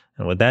more.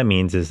 And what that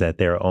means is that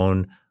their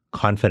own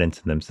confidence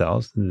in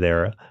themselves,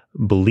 their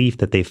belief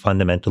that they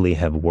fundamentally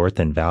have worth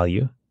and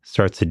value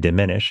starts to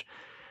diminish.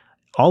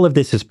 All of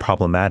this is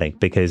problematic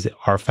because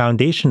our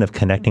foundation of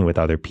connecting with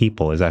other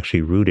people is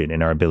actually rooted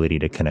in our ability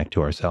to connect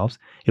to ourselves.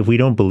 If we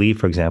don't believe,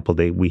 for example,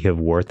 that we have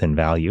worth and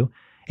value,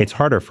 it's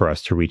harder for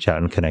us to reach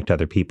out and connect to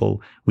other people.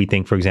 We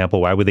think, for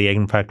example, why would they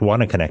in fact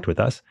want to connect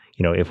with us,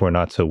 if we're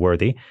not so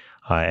worthy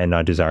and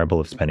not desirable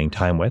of spending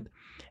time with?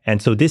 And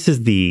so this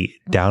is the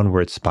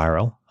downward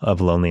spiral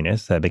of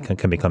loneliness that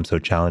can become so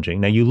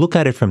challenging. Now, you look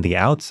at it from the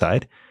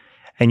outside,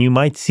 and you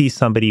might see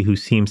somebody who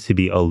seems to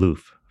be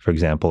aloof, for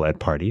example, at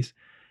parties.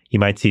 You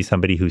might see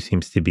somebody who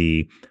seems to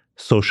be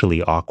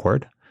socially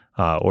awkward,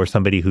 or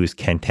somebody who's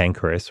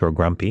cantankerous or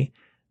grumpy.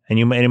 And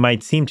it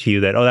might seem to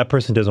you that, that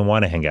person doesn't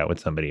want to hang out with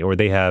somebody, or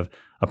they have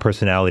a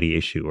personality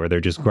issue, or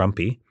they're just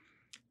grumpy.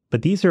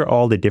 But these are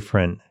all the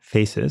different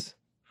faces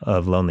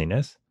of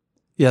loneliness.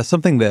 Yeah,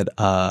 something that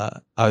I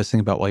was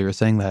thinking about while you were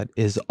saying that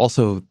is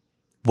also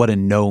what a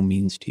no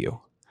means to you.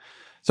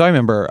 So I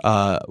remember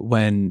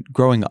when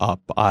growing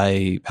up,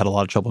 I had a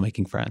lot of trouble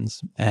making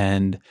friends.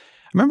 And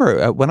I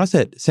remember when I was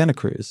at Santa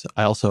Cruz,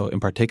 I also, in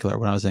particular,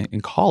 when I was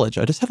in college,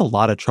 I just had a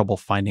lot of trouble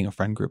finding a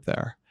friend group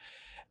there.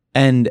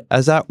 And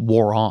as that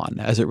wore on,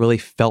 as it really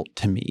felt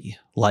to me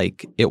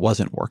like it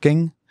wasn't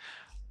working,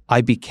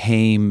 I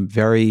became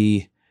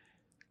very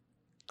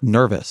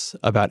nervous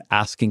about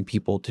asking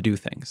people to do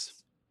things.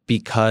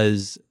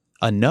 Because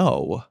a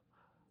no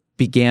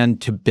began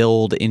to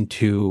build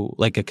into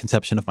like a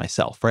conception of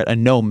myself, right? A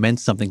no meant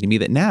something to me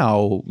that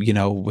now,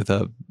 with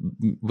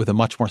a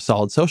much more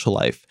solid social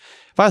life,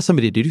 if I ask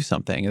somebody to do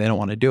something and they don't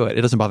want to do it,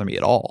 it doesn't bother me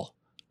at all,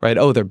 right?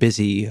 Oh, they're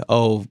busy.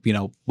 Oh,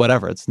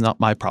 whatever. It's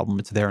not my problem.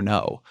 It's their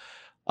no.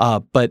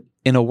 But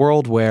in a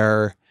world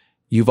where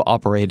you've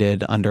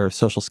operated under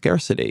social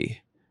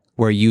scarcity,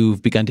 where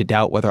you've begun to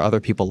doubt whether other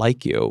people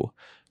like you,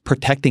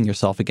 protecting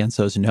yourself against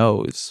those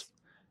no's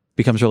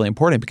becomes really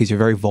important because you're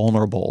very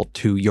vulnerable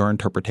to your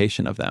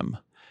interpretation of them.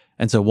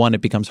 And so one, it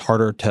becomes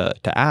harder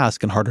to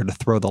ask and harder to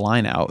throw the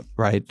line out,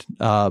 right?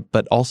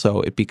 But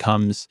also it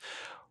becomes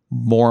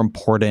more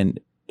important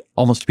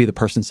almost to be the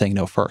person saying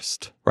no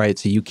first, right?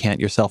 So you can't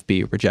yourself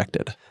be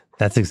rejected.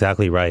 That's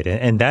exactly right.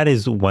 And that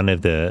is one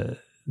of the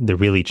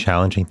really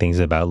challenging things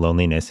about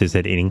loneliness is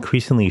that it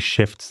increasingly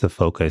shifts the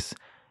focus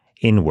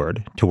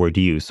inward toward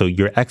you. So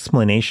your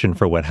explanation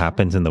for what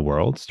happens in the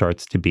world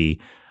starts to be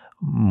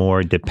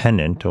more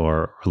dependent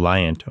or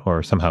reliant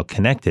or somehow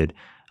connected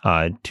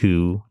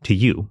to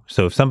you.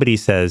 So if somebody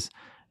says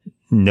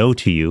no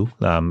to you,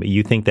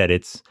 you think that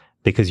it's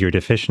because you're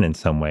deficient in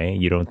some way.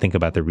 You don't think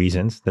about the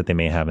reasons that they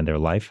may have in their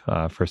life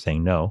for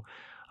saying no.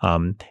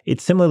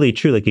 It's similarly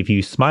true, like if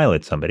you smile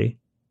at somebody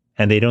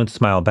and they don't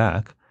smile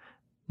back,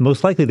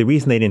 most likely the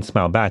reason they didn't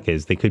smile back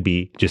is they could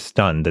be just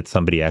stunned that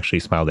somebody actually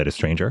smiled at a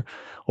stranger,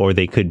 or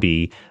they could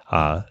be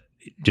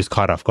just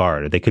caught off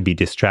guard, or they could be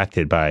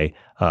distracted by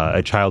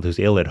a child who's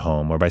ill at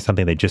home, or by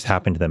something that just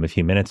happened to them a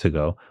few minutes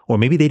ago, or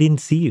maybe they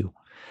didn't see you.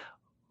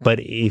 But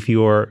if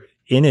you're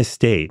in a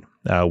state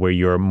where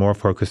you're more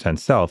focused on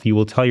self, you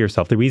will tell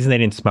yourself the reason they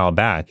didn't smile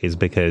back is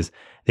because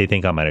they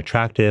think I'm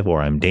unattractive,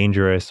 or I'm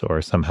dangerous,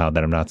 or somehow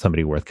that I'm not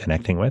somebody worth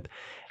connecting with.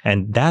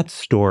 And that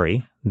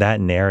story, that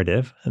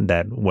narrative,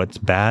 that what's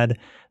bad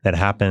that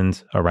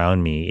happens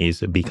around me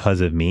is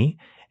because of me,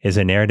 is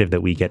a narrative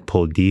that we get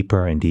pulled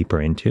deeper and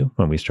deeper into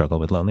when we struggle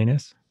with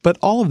loneliness. But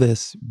all of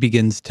this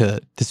begins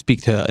to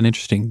speak to an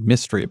interesting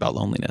mystery about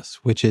loneliness,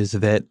 which is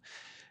that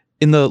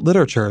in the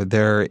literature,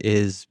 there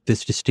is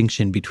this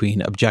distinction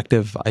between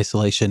objective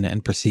isolation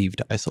and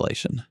perceived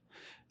isolation.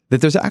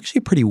 That there's actually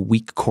a pretty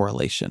weak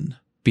correlation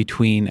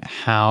between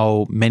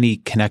how many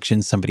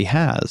connections somebody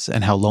has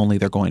and how lonely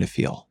they're going to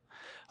feel.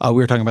 We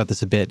were talking about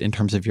this a bit in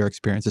terms of your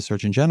experience as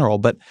Surgeon General,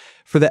 but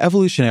for the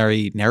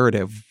evolutionary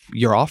narrative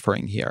you're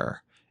offering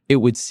here, it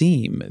would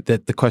seem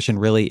that the question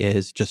really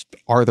is just,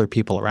 are there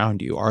people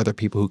around you? Are there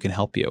people who can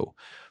help you?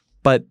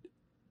 But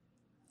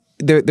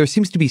there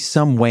seems to be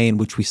some way in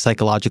which we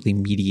psychologically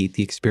mediate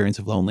the experience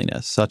of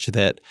loneliness, such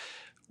that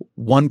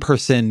one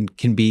person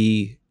can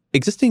be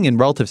existing in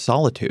relative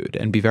solitude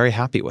and be very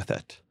happy with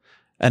it.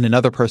 And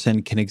another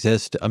person can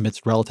exist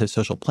amidst relative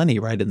social plenty,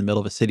 right, in the middle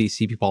of a city,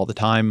 see people all the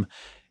time,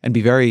 and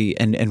be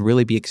and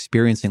really be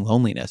experiencing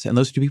loneliness. And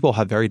those two people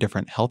have very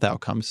different health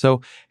outcomes.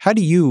 So how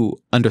do you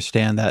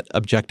understand that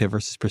objective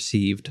versus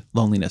perceived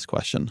loneliness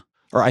question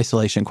or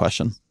isolation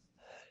question?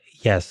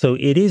 Yeah, so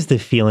it is the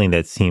feeling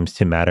that seems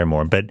to matter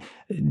more. But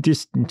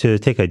just to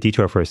take a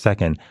detour for a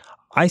second,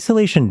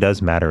 isolation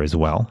does matter as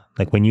well.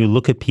 Like when you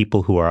look at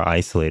people who are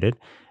isolated,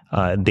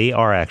 they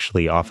are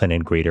actually often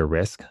at greater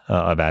risk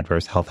of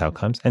adverse health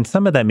outcomes. And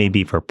some of that may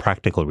be for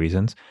practical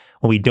reasons.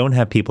 When we don't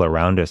have people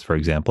around us, for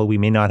example, we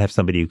may not have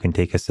somebody who can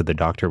take us to the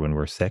doctor when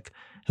we're sick,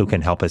 who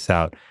can help us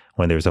out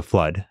when there's a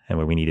flood and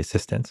where we need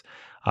assistance.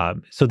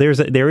 So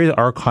there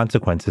are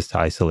consequences to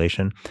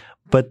isolation.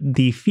 But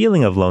the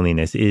feeling of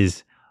loneliness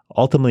is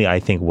ultimately, I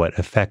think, what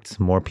affects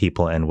more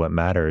people and what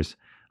matters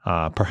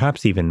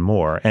perhaps even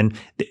more. And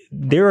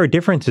there are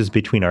differences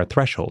between our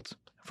thresholds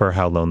for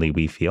how lonely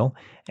we feel.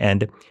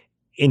 And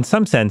in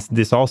some sense,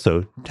 this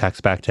also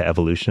tacks back to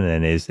evolution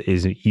and is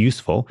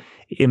useful.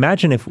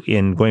 Imagine if,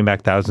 in going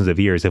back thousands of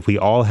years, if we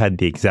all had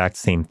the exact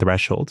same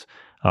thresholds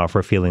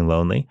for feeling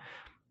lonely.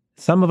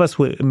 Some of us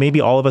maybe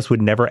all of us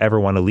would never ever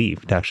want to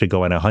leave to actually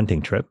go on a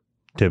hunting trip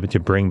to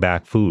bring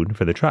back food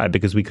for the tribe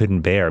because we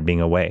couldn't bear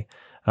being away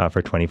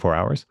for 24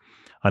 hours.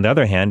 On the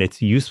other hand,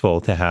 it's useful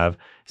to have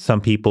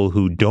some people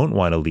who don't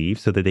want to leave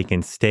so that they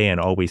can stay and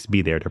always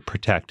be there to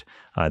protect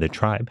the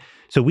tribe.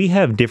 So we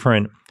have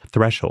different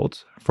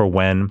thresholds for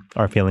when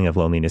our feeling of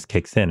loneliness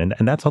kicks in.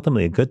 And that's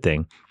ultimately a good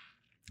thing.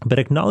 But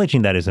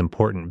acknowledging that is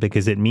important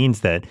because it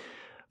means that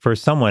for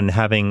someone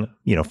having,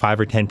 5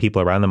 or 10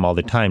 people around them all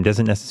the time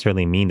doesn't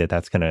necessarily mean that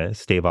that's going to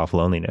stave off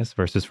loneliness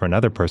versus for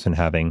another person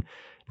having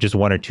just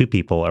 1 or 2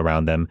 people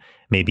around them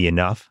may be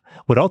enough.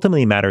 What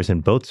ultimately matters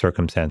in both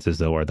circumstances,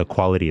 though, are the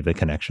quality of the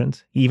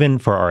connections. Even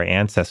for our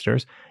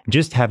ancestors,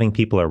 just having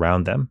people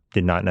around them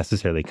did not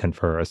necessarily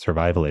confer a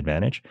survival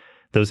advantage.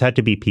 Those had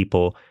to be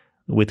people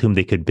with whom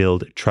they could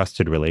build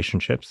trusted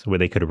relationships, where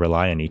they could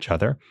rely on each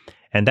other.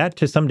 And that,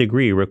 to some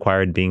degree,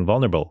 required being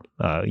vulnerable,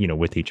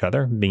 with each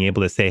other, being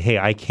able to say, hey,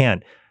 I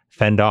can't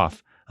fend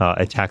off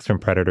attacks from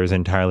predators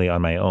entirely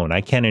on my own.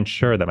 I can't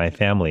ensure that my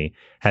family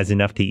has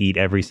enough to eat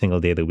every single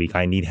day of the week.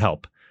 I need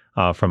help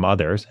from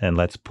others, and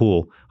let's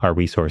pool our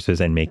resources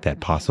and make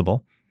that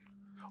possible.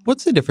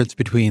 What's the difference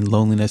between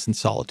loneliness and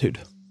solitude?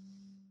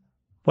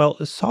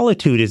 Well,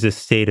 solitude is a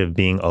state of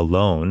being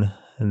alone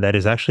that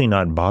is actually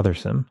not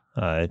bothersome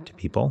to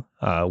people,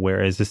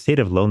 whereas the state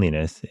of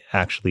loneliness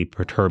actually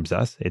perturbs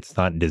us. It's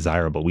not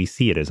desirable. We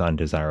see it as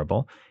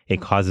undesirable.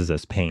 It causes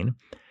us pain.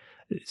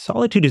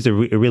 Solitude is a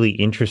really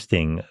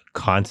interesting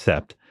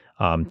concept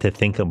to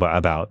think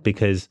about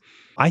because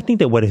I think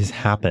that what has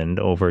happened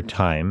over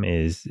time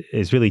is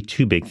really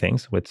 2 big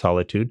things with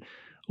solitude.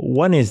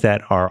 One is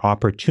that our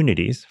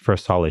opportunities for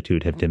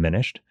solitude have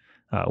diminished.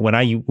 When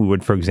I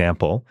would, for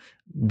example,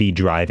 be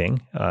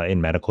driving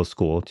in medical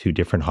school to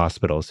different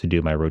hospitals to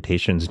do my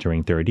rotations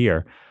during third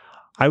year,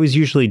 I was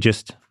usually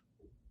just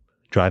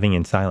driving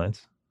in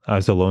silence. I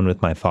was alone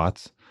with my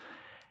thoughts.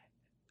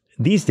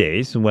 These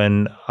days,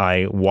 when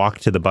I walk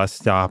to the bus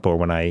stop or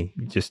when I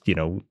just,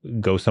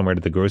 go somewhere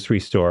to the grocery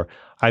store,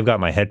 I've got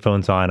my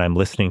headphones on, I'm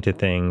listening to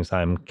things,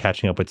 I'm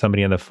catching up with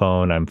somebody on the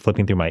phone, I'm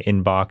flipping through my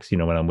inbox,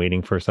 when I'm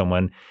waiting for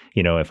someone,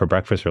 for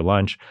breakfast or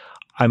lunch.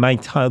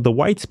 The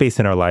white space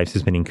in our lives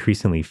has been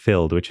increasingly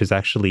filled, which has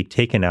actually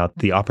taken out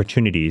the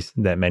opportunities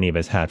that many of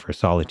us had for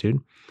solitude.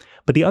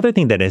 But the other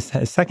thing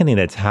second thing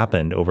that's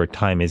happened over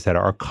time is that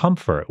our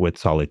comfort with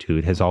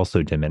solitude has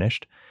also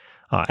diminished.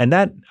 And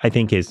that, I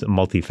think, is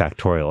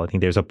multifactorial. I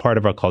think there's a part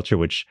of our culture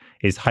which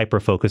is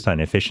hyper-focused on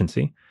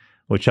efficiency,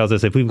 which tells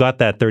us if we've got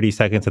that 30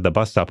 seconds at the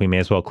bus stop, we may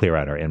as well clear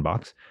out our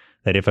inbox.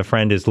 That if a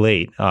friend is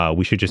late,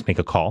 we should just make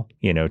a call,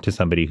 to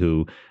somebody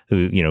who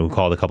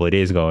called a couple of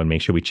days ago and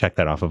make sure we check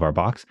that off of our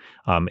box.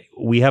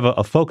 We have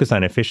a focus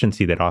on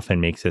efficiency that often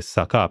makes us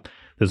suck up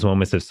those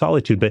moments of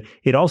solitude. But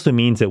it also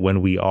means that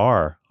when we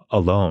are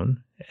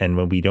alone and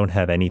when we don't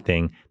have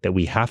anything that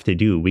we have to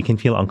do, we can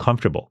feel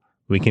uncomfortable.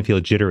 We can feel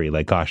jittery,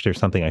 like, gosh, there's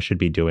something I should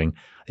be doing.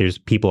 There's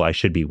people I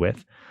should be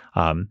with.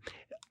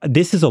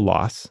 This is a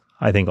loss,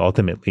 I think,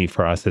 ultimately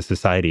for us as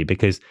society,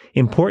 because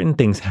important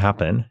things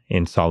happen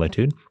in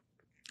solitude.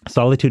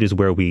 Solitude is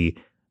where we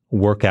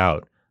work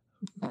out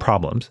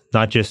problems,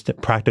 not just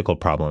practical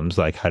problems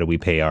like how do we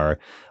pay our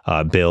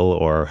bill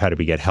or how do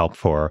we get help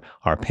for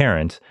our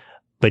parents,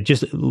 but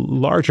just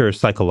larger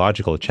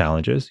psychological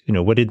challenges.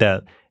 What did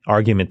that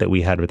argument that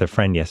we had with a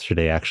friend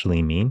yesterday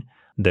actually mean?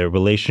 The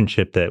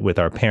relationship that with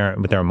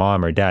our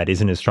mom or dad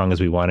isn't as strong as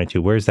we wanted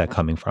to. Where's that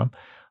coming from?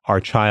 Our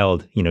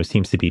child,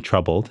 seems to be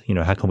troubled.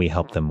 How can we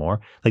help them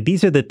more? Like,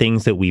 these are the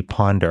things that we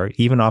ponder,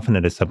 even often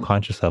at a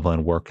subconscious level,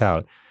 and work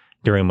out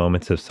during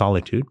moments of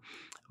solitude.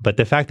 But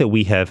the fact that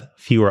we have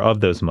fewer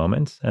of those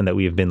moments and that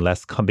we have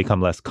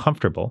become less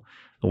comfortable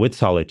with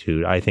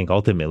solitude, I think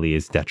ultimately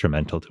is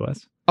detrimental to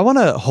us. I want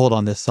to hold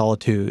on this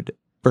solitude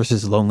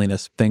versus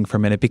loneliness thing for a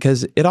minute,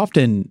 because it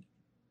often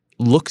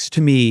looks to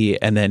me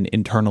and then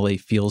internally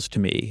feels to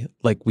me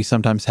like we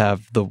sometimes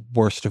have the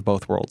worst of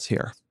both worlds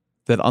here.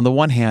 That on the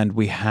one hand,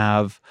 we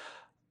have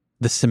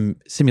the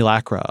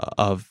simulacra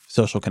of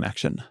social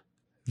connection,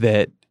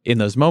 that in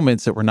those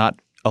moments that we're not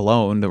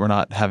alone, that we're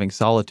not having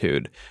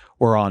solitude,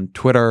 we're on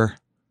Twitter,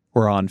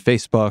 we're on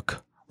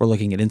Facebook, we're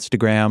looking at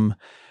Instagram,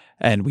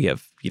 and we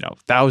have,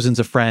 thousands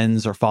of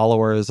friends or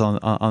followers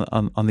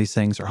on these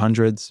things, or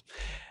hundreds.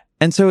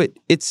 And so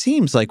it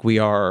seems like we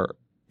are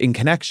in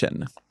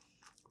connection.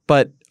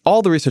 But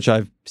all the research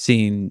I've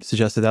seen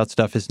suggests that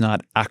stuff is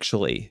not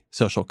actually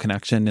social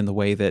connection in the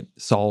way that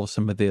solves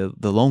some of the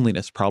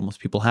loneliness problems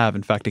people have.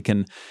 In fact, it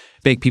can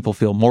make people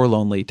feel more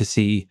lonely to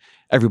see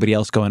everybody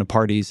else going to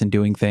parties and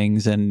doing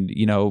things and,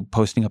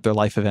 posting up their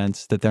life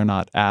events that they're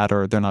not at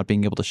or they're not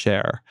being able to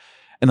share.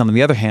 And then on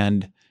the other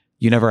hand,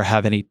 you never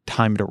have any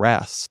time to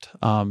rest.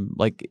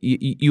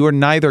 You are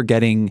neither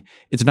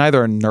it's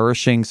neither a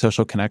nourishing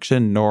social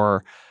connection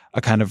nor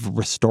a kind of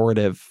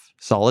restorative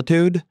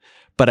solitude,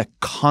 but a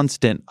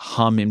constant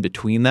hum in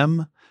between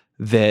them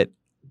that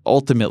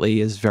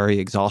ultimately is very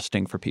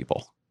exhausting for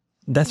people.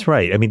 That's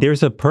right. I mean,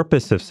 there's a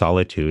purpose of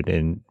solitude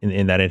in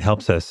that it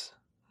helps us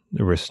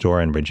restore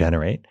and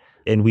regenerate.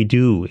 And we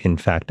do, in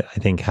fact, I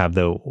think, have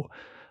the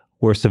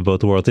worst of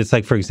both worlds. It's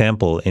like, for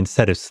example,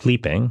 instead of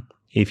sleeping,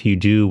 if you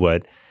do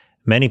what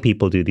many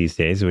people do these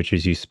days, which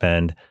is you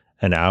spend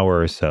an hour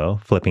or so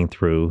flipping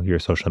through your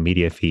social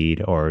media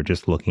feed or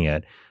just looking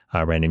at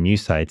random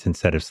news sites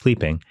instead of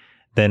sleeping,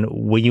 then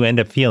what you end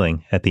up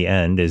feeling at the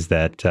end is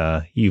that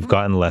you've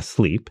gotten less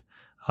sleep,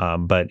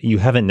 but you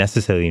haven't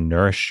necessarily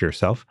nourished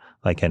yourself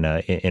like in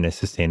a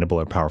sustainable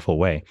or powerful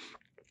way.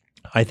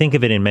 I think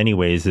of it in many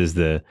ways as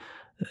the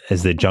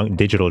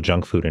digital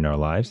junk food in our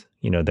lives,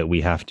 that we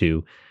have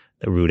to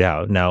root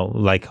out. Now,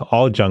 like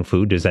all junk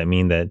food, does that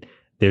mean that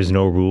there's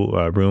no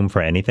room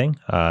for anything?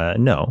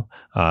 No.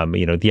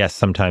 Yes,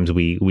 sometimes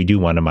we do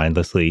want to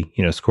mindlessly,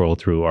 scroll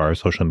through our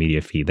social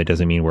media feed. That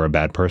doesn't mean we're a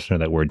bad person or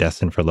that we're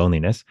destined for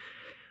loneliness.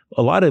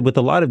 With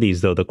a lot of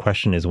these, though, the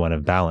question is one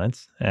of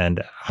balance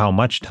and how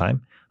much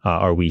time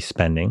are we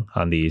spending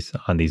on these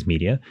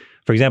media.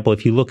 For example,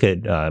 if you look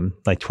at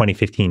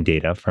 2015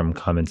 data from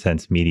Common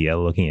Sense Media,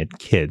 looking at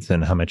kids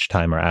and how much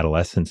time are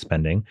adolescents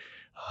spending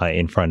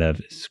in front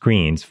of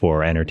screens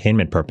for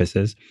entertainment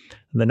purposes,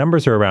 the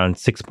numbers are around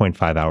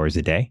 6.5 hours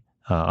a day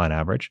on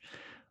average.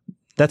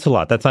 That's a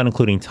lot. That's not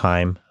including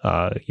time,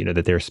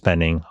 that they're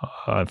spending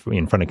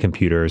in front of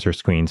computers or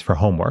screens for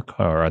homework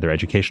or other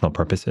educational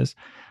purposes.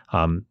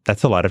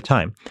 That's a lot of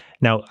time.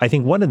 Now, I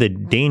think one of the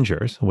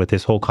dangers with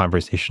this whole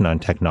conversation on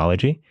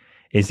technology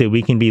is that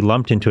we can be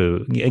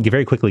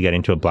very quickly get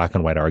into a black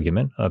and white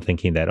argument of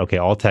thinking that, okay,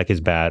 all tech is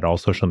bad, all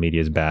social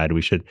media is bad.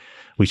 We should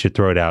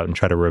throw it out and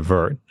try to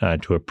revert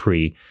to a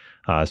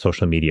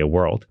pre-social media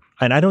world.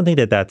 And I don't think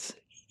that that's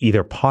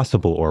either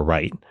possible or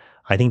right.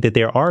 I think that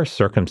there are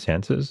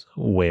circumstances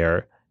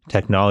where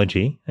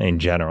technology in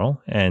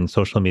general and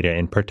social media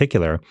in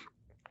particular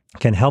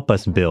can help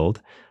us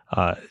build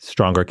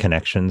stronger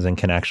connections and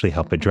can actually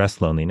help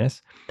address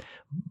loneliness.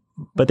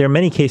 But there are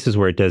many cases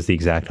where it does the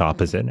exact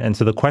opposite. And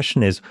so the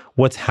question is,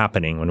 what's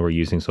happening when we're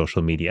using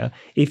social media?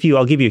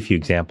 I'll give you a few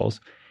examples.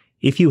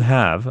 If you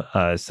have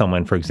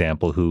someone, for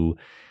example, who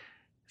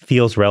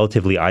feels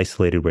relatively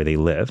isolated where they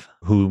live,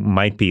 who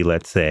might be,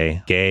 let's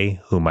say, gay,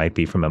 who might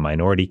be from a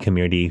minority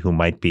community, who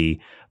might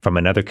be from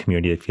another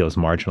community that feels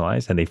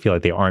marginalized, and they feel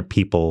like they aren't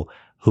people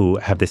who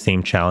have the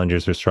same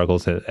challenges or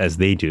struggles as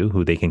they do,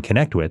 who they can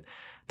connect with,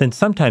 then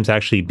sometimes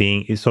actually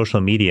being social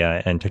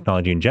media and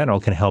technology in general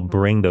can help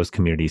bring those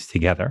communities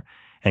together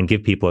and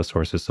give people a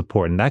source of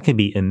support. And that can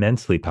be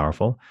immensely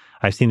powerful.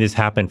 I've seen this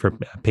happen for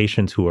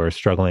patients who are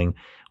struggling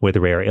with a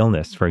rare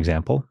illness, for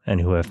example, and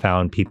who have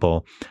found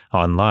people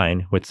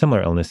online with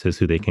similar illnesses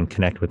who they can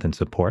connect with and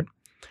support.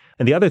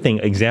 And the other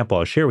example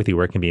I'll share with you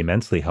where it can be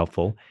immensely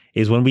helpful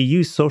is when we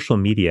use social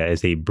media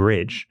as a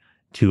bridge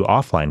to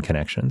offline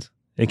connections.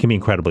 It can be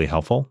incredibly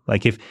helpful.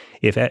 Like if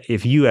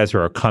you,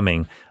 Ezra, are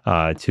coming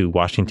to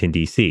Washington,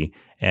 D.C.,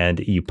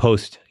 and you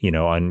post,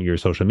 on your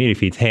social media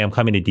feeds, hey, I'm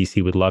coming to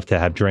D.C., would love to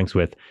have drinks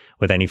with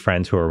any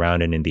friends who are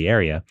around and in the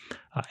area.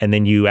 And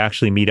then you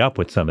actually meet up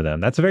with some of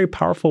them. That's a very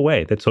powerful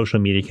way that social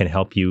media can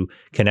help you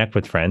connect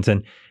with friends.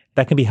 And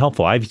that can be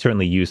helpful. I've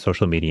certainly used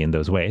social media in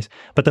those ways.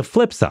 But the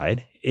flip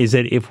side is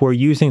that if we're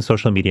using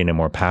social media in a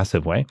more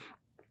passive way,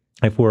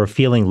 if we're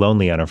feeling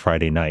lonely on a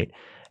Friday night,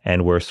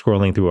 and we're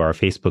scrolling through our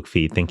Facebook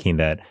feed thinking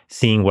that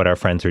seeing what our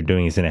friends are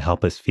doing is going to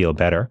help us feel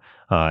better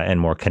and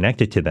more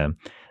connected to them,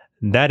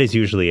 that is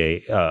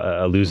usually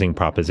a losing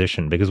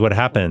proposition, because what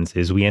happens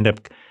is we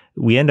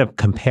end up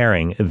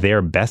comparing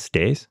their best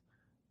days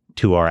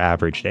to our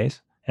average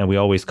days, and we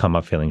always come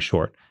up feeling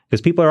short. Because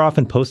people are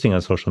often posting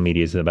on social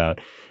medias about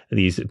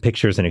these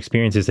pictures and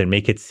experiences that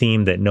make it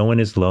seem that no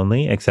one is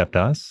lonely except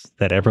us,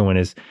 that everyone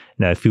is,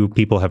 few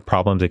people have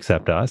problems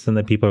except us, and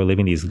that people are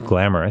living these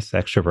glamorous,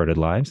 extroverted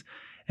lives.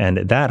 And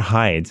that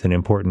hides an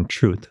important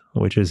truth,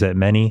 which is that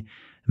many,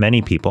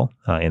 many people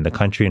in the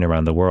country and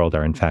around the world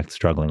are in fact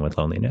struggling with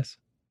loneliness.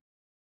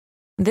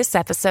 This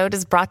episode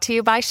is brought to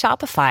you by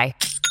Shopify.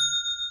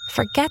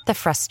 Forget the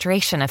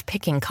frustration of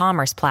picking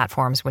commerce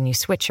platforms when you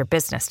switch your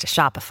business to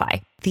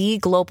Shopify, the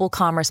global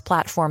commerce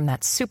platform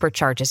that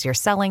supercharges your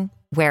selling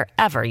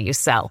wherever you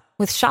sell.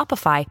 With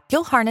Shopify,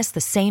 you'll harness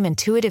the same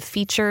intuitive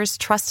features,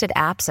 trusted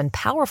apps, and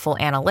powerful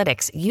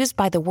analytics used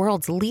by the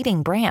world's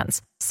leading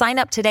brands. Sign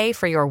up today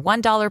for your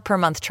 $1 per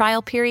month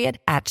trial period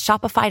at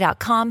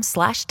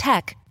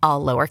shopify.com/tech,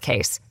 all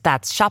lowercase.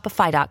 That's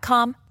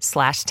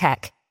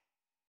shopify.com/tech.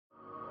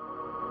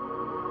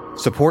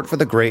 Support for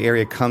the gray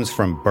area comes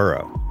from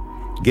Burrow.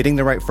 Getting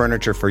the right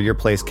furniture for your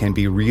place can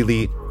be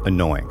really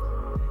annoying.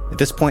 At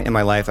this point in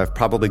my life, I've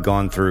probably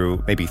gone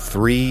through maybe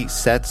 3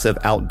 sets of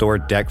outdoor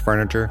deck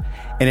furniture,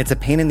 and it's a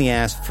pain in the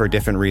ass for a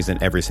different reason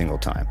every single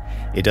time.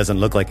 It doesn't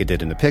look like it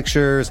did in the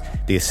pictures,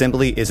 the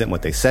assembly isn't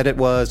what they said it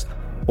was,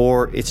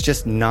 or it's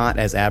just not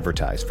as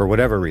advertised for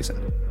whatever reason.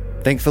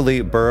 Thankfully,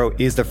 Burrow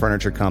is the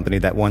furniture company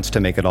that wants to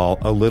make it all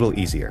a little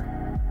easier.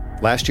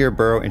 Last year,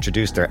 Burrow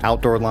introduced their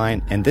outdoor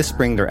line, and this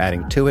spring they're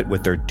adding to it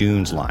with their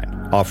Dunes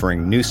line,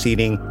 offering new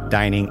seating,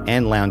 dining,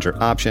 and lounger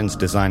options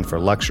designed for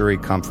luxury,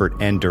 comfort,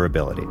 and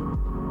durability.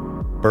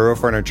 Burrow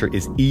furniture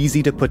is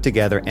easy to put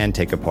together and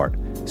take apart,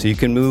 so you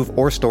can move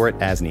or store it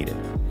as needed.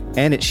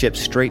 And it ships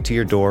straight to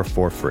your door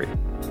for free.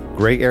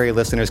 Gray Area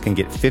listeners can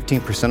get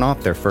 15%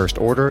 off their first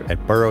order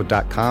at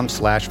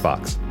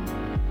burrow.com/Vox.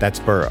 That's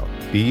Burrow,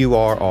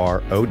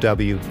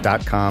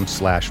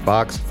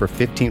 BURROW.com/Vox for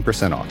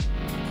 15% off.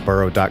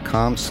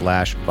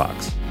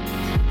 burrow.com/Vox.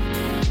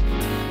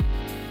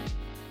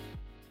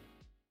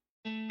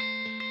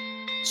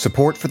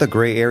 Support for the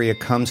gray area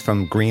comes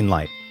from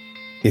Greenlight.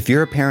 If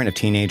you're a parent of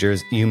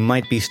teenagers, you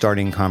might be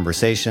starting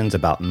conversations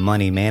about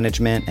money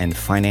management and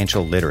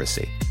financial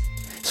literacy.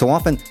 So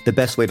often, the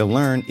best way to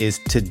learn is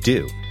to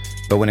do.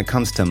 But when it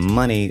comes to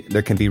money,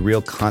 there can be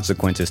real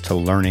consequences to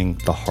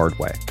learning the hard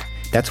way.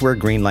 That's where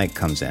Greenlight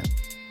comes in.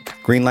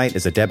 Greenlight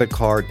is a debit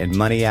card and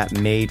money app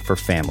made for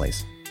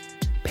families.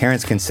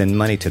 Parents can send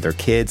money to their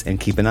kids and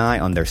keep an eye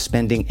on their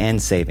spending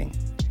and saving.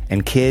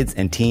 And kids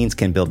and teens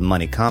can build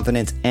money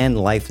confidence and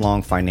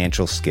lifelong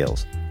financial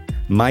skills.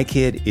 My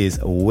kid is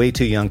way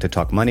too young to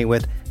talk money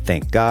with,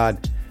 thank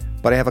God,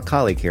 but I have a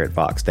colleague here at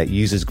Vox that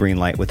uses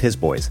Greenlight with his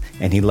boys,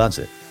 and he loves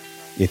it.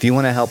 If you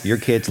want to help your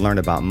kids learn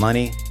about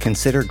money,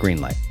 consider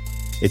Greenlight.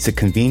 It's a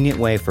convenient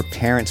way for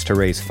parents to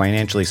raise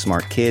financially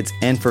smart kids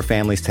and for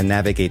families to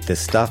navigate this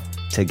stuff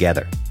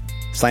together.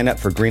 Sign up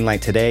for Greenlight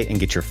today and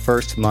get your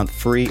first month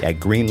free at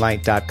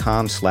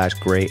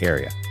greenlight.com/gray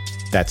area.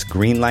 That's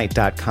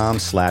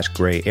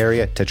greenlight.com/gray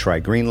area to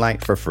try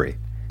Greenlight for free.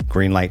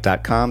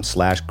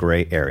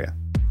 greenlight.com/gray area.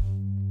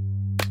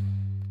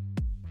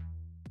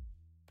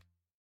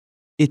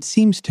 It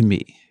seems to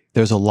me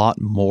there's a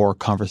lot more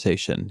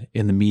conversation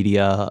in the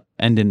media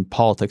and in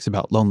politics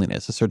about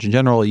loneliness. The Surgeon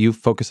General, you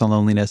focus on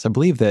loneliness. I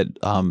believe that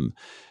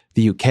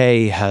The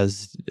UK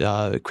has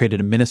created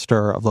a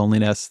minister of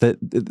loneliness. That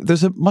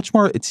there's a much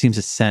more, it seems,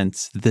 a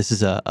sense that this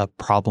is a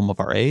problem of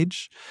our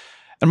age.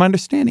 And my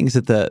understanding is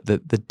that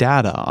the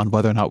data on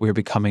whether or not we're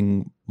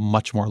becoming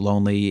much more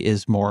lonely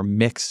is more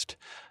mixed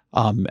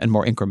and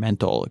more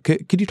incremental.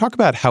 Could you talk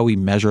about how we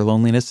measure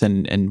loneliness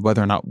and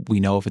whether or not we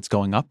know if it's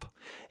going up?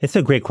 It's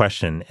a great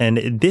question.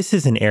 And this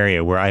is an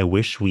area where I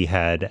wish we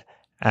had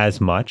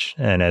as much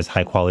and as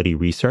high quality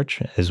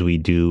research as we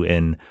do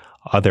in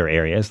other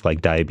areas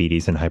like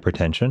diabetes and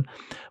hypertension.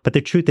 But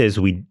the truth is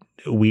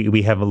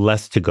we have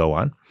less to go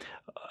on.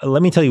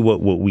 Let me tell you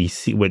what we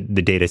see, what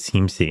the data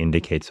seems to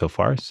indicate so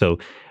far. So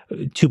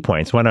 2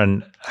 points, one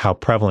on how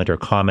prevalent or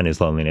common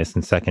is loneliness,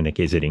 and second,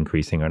 is it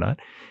increasing or not?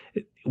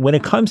 When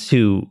it comes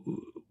to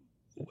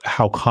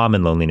how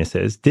common loneliness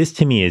is, this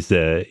to me is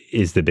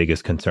the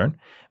biggest concern,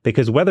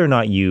 because whether or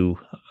not you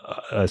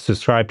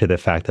subscribe to the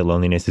fact that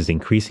loneliness is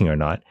increasing or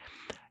not,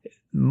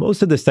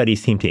 most of the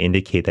studies seem to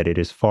indicate that it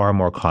is far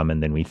more common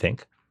than we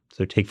think.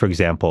 So take, for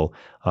example,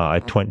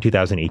 a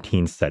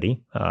 2018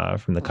 study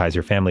from the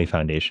Kaiser Family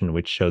Foundation,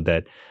 which showed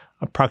that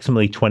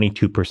approximately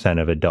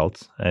 22% of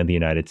adults in the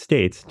United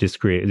States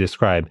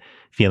describe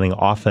feeling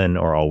often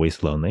or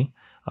always lonely.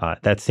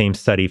 That same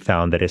study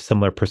found that a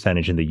similar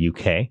percentage in the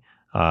UK,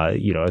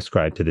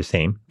 ascribe to the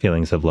same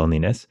feelings of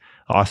loneliness.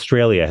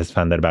 Australia has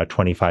found that about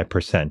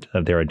 25%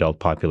 of their adult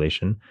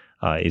population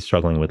is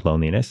struggling with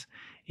loneliness.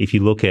 If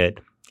you look at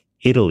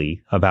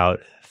Italy, about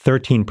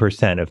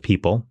 13% of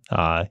people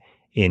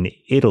in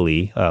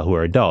Italy who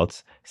are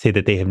adults say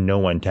that they have no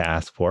one to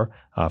ask for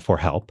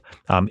help.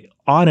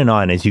 On and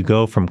on as you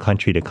go from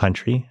country to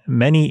country,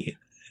 many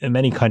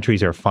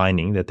countries are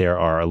finding that there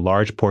are a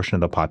large portion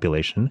of the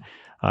population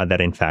that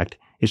in fact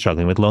is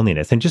struggling with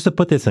loneliness. And just to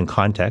put this in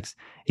context,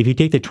 if you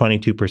take the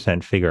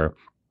 22% figure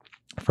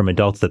from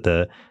adults that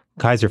the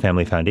Kaiser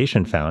Family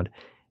Foundation found,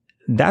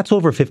 that's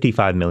over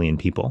 55 million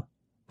people.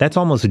 That's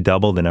almost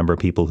double the number of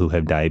people who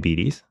have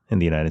diabetes in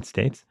the United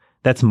States.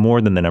 That's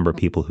more than the number of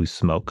people who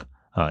smoke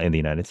in the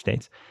United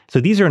States. So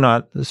these are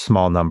not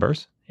small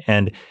numbers.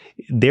 And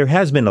there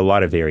has been a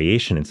lot of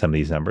variation in some of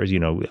these numbers.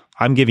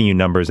 I'm giving you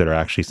numbers that are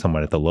actually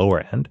somewhat at the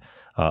lower end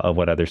of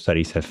what other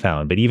studies have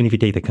found. But even if you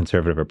take the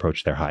conservative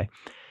approach, they're high.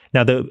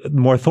 Now, the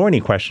more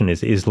thorny question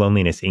is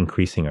loneliness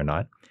increasing or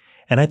not?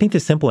 And I think the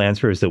simple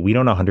answer is that we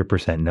don't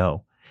 100%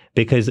 know,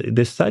 because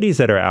the studies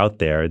that are out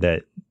there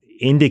that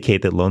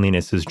indicate that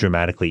loneliness is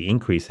dramatically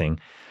increasing,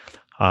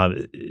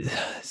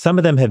 some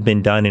of them have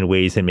been done in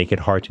ways that make it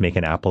hard to make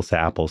an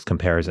apples-to-apples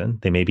comparison.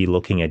 They may be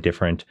looking at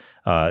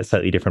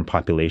slightly different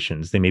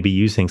populations. They may be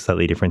using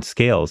slightly different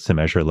scales to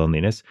measure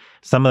loneliness.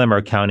 Some of them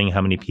are counting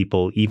how many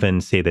people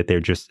even say that they're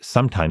just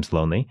sometimes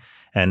lonely.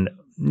 And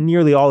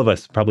nearly all of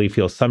us probably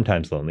feel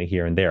sometimes lonely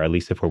here and there, at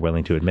least if we're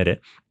willing to admit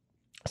it.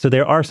 So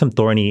there are some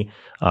thorny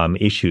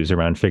issues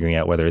around figuring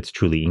out whether it's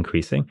truly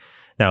increasing.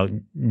 Now,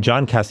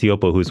 John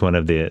Cacioppo, who's one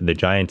of the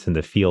giants in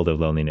the field of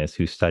loneliness,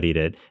 who studied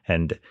it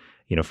and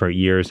for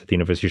years at the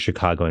University of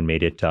Chicago and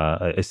made it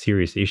a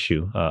serious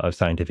issue of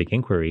scientific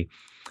inquiry,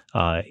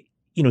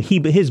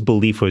 his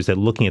belief was that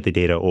looking at the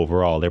data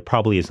overall, there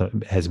probably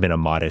has been a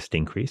modest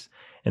increase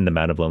in the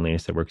amount of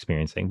loneliness that we're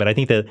experiencing. But I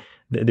think that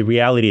the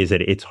reality is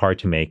that it's hard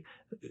to make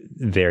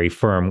very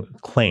firm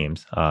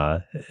claims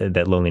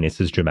that loneliness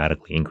is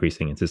dramatically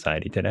increasing in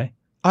society today.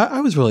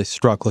 I was really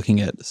struck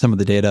looking at some of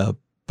the data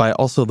by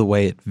also the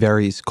way it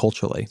varies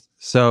culturally.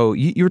 So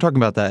you were talking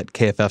about that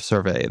KFF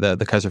survey,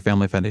 the Kaiser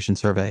Family Foundation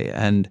survey,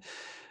 and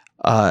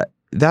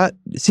that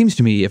seems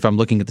to me, if I'm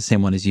looking at the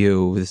same one as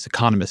you, this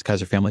Economist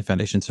Kaiser Family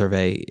Foundation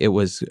survey, it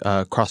was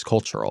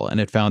cross-cultural, and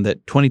it found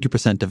that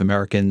 22% of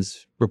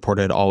Americans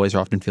reported always or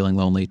often feeling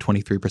lonely,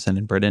 23%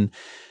 in Britain.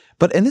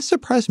 And this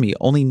surprised me,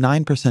 only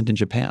 9% in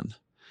Japan.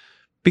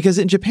 Because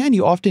in Japan,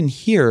 you often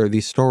hear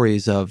these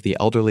stories of the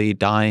elderly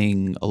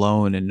dying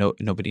alone and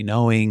nobody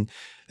knowing.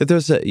 That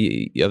there's the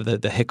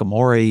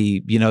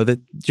hikikomori,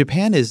 that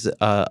Japan is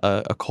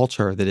a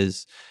culture that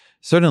is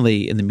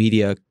certainly in the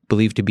media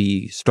believed to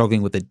be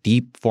struggling with a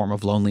deep form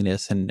of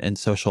loneliness and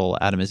social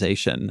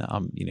atomization.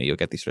 You'll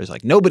get these stories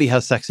like nobody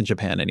has sex in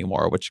Japan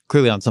anymore, which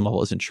clearly on some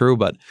level isn't true,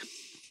 but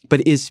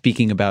is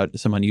speaking about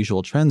some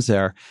unusual trends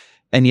there.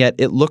 And yet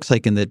it looks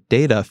like in the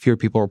data, fewer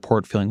people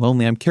report feeling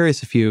lonely. I'm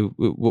curious if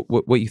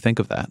what you think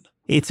of that.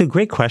 It's a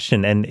great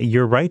question, and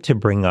you're right to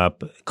bring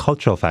up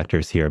cultural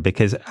factors here,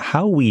 because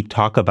how we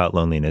talk about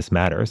loneliness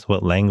matters.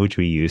 What language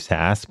we use to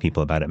ask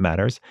people about it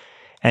matters.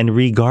 And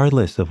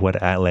regardless of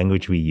what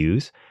language we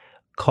use,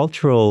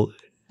 cultural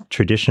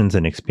traditions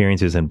and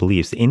experiences and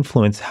beliefs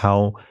influence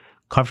how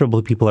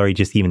comfortable people are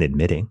just even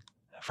admitting,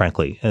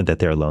 frankly, that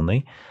they're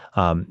lonely.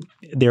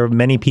 There are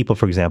many people,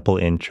 for example,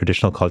 in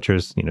traditional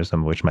cultures,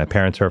 some of which my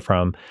parents are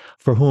from,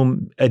 for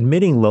whom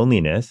admitting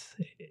loneliness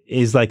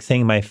is like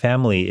saying my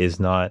family is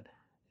not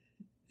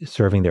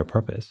serving their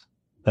purpose,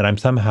 that I'm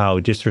somehow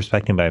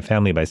disrespecting my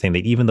family by saying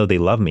that even though they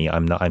love me,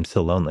 I'm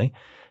still lonely.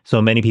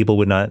 So many people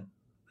would not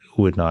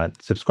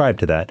subscribe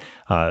to that,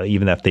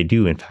 even if they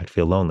do in fact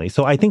feel lonely.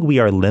 So I think we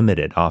are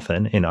limited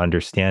often in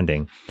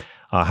understanding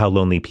how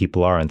lonely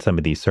people are on some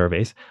of these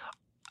surveys.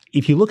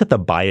 if you look at the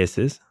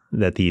biases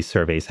that these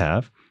surveys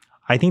have,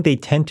 I think they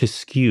tend to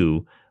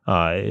skew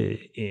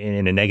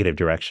in a negative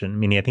direction,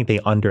 meaning I think they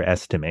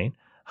underestimate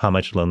how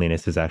much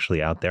loneliness is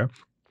actually out there.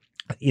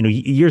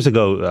 Years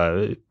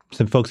ago,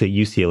 some folks at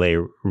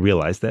UCLA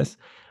realized this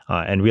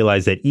and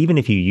realized that even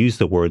if you use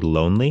the word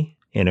lonely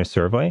in a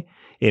survey,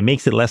 it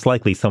makes it less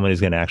likely someone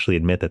is going to actually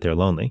admit that they're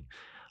lonely.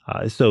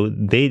 So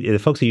the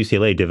folks at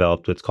UCLA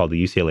developed what's called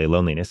the UCLA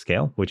Loneliness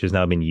Scale, which has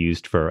now been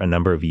used for a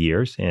number of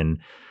years in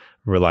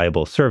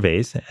reliable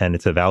surveys. And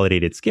it's a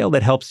validated scale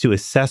that helps to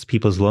assess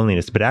people's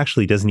loneliness, but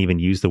actually doesn't even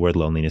use the word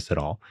loneliness at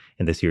all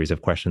in the series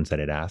of questions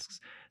that it asks.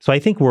 So I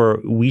think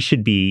we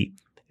should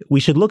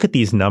look at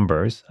these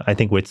numbers, I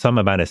think, with some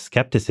amount of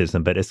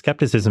skepticism, but a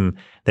skepticism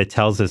that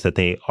tells us that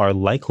they are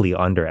likely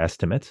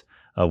underestimates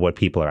of what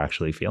people are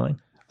actually feeling.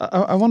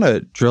 I want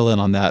to drill in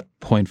on that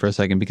point for a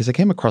second, because I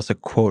came across a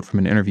quote from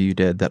an interview you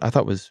did that I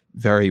thought was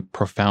very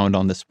profound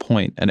on this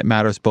point. And it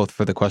matters both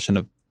for the question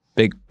of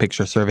big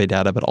picture survey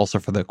data, but also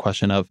for the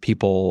question of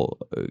people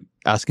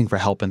asking for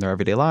help in their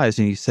everyday lives.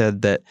 And you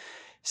said that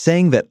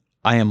saying that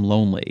I am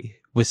lonely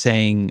was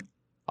saying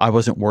I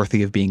wasn't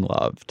worthy of being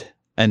loved.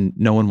 And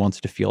no one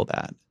wants to feel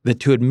that. That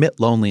to admit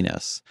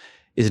loneliness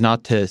is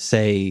not to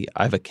say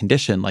I have a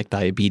condition like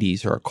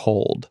diabetes or a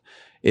cold.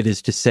 It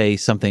is to say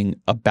something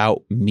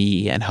about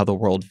me and how the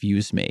world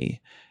views me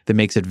that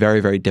makes it very,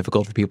 very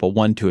difficult for people,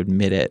 one, to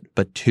admit it,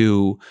 but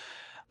two,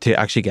 to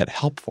actually get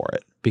help for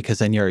it. Because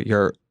then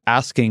you're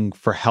asking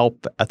for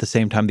help at the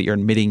same time that you're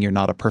admitting you're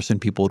not a person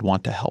people would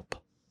want to help.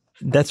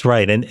 That's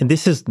right. And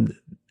this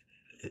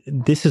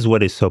is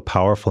what is so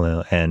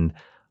powerful and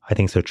I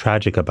think so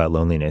tragic about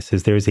loneliness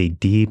is there's a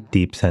deep,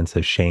 deep sense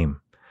of shame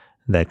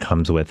that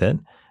comes with it,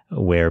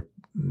 where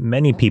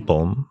many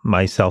people,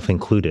 myself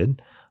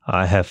included,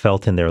 have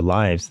felt in their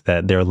lives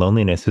that their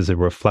loneliness is a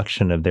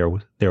reflection of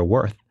their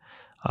worth.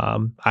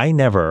 I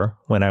never,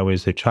 when I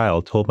was a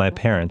child, told my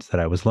parents that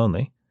I was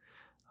lonely.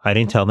 I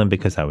didn't tell them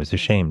because I was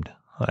ashamed.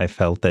 I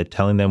felt that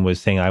telling them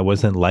was saying I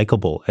wasn't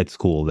likable at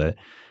school, that at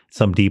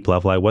some deep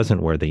level I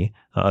wasn't worthy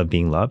of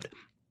being loved.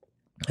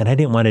 And I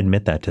didn't want to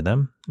admit that to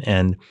them.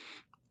 And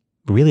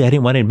really, I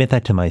didn't want to admit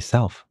that to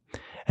myself.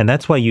 And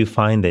that's why you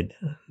find that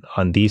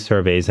on these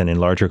surveys and in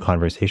larger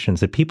conversations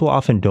that people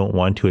often don't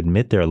want to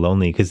admit they're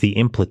lonely because the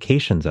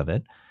implications of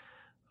it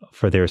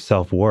for their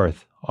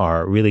self-worth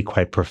are really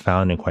quite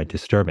profound and quite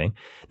disturbing.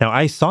 Now,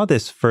 I saw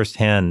this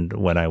firsthand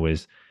when I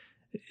was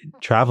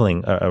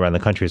traveling around the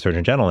country as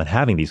Surgeon General and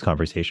having these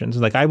conversations.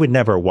 Like I would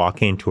never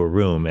walk into a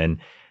room and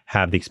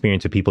have the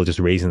experience of people just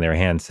raising their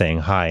hands saying,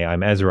 "Hi,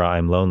 I'm Ezra,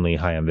 I'm lonely.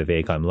 Hi, I'm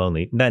Vivek, I'm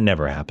lonely." That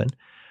never happened.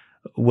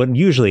 What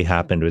usually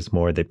happened was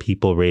more that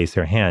people raised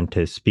their hand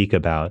to speak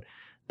about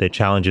the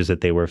challenges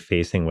that they were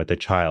facing with a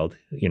child,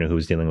 who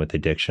was dealing with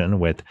addiction,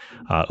 with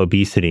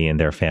obesity in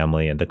their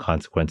family and the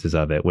consequences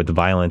of it, with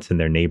violence in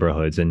their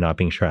neighborhoods and not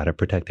being sure how to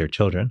protect their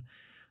children.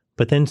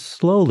 But then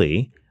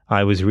slowly,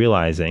 I was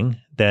realizing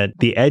that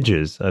the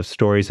edges of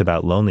stories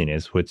about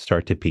loneliness would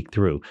start to peek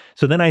through.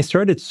 So then I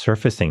started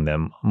surfacing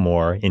them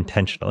more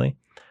intentionally.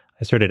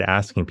 I started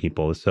asking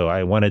people, so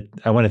I want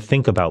to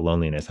think about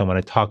loneliness. I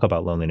want to talk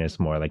about loneliness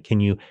more. Like, can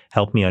you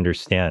help me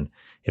understand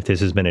if this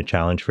has been a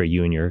challenge for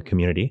you and your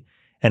community?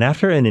 And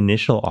after an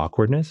initial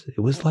awkwardness,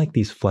 it was like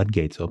these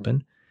floodgates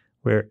open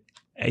where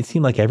it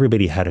seemed like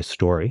everybody had a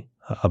story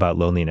about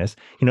loneliness.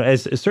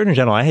 As a Surgeon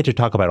General, I had to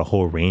talk about a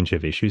whole range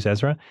of issues,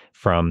 Ezra,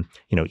 from,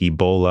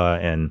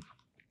 Ebola and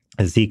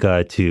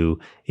Zika to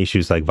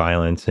issues like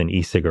violence and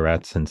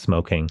e-cigarettes and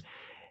smoking.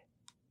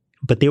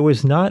 But there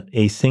was not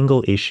a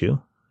single issue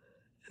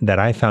that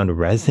I found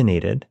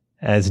resonated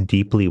as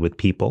deeply with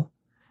people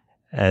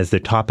as the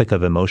topic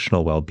of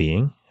emotional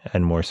well-being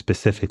and more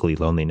specifically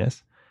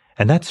loneliness.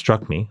 And that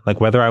struck me,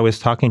 like whether I was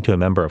talking to a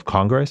member of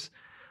Congress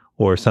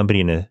or somebody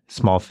in a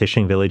small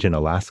fishing village in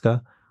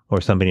Alaska or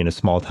somebody in a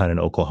small town in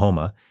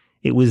Oklahoma,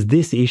 it was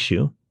this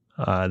issue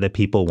that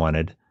people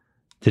wanted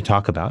to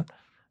talk about.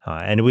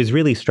 And it was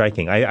really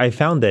striking. I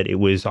found that it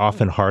was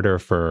often harder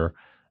for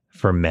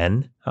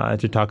men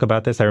to talk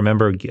about this. I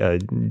remember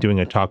doing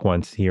a talk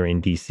once here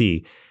in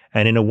DC,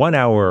 and in a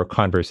 1-hour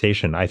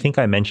conversation, I think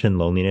I mentioned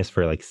loneliness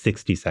for like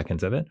 60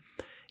 seconds of it.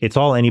 It's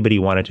all anybody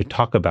wanted to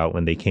talk about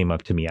when they came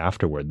up to me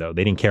afterward, though.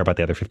 They didn't care about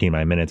the other 15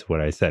 minutes,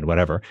 what I said,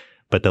 whatever.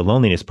 But the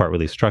loneliness part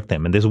really struck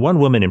them. And this one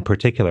woman in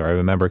particular, I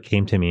remember,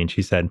 came to me and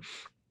she said,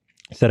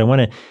 I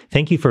want to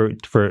thank you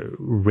for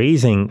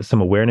raising some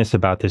awareness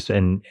about this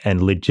and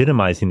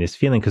legitimizing this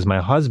feeling, because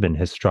my husband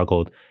has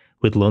struggled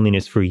with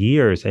loneliness for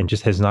years and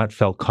just has not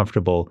felt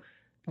comfortable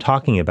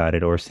talking about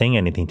it or saying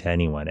anything to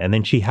anyone. And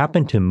then she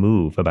happened to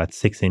move about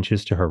 6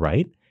 inches to her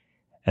right.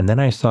 And then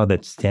I saw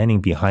that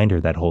standing behind her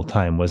that whole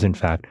time was in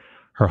fact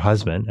her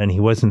husband. And he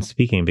wasn't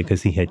speaking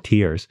because he had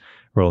tears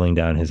rolling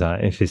down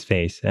his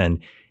face. And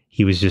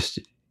he was just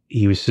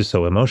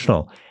so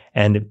emotional.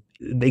 And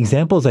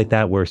examples like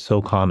that were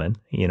so common,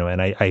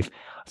 and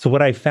so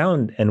what I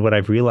found and what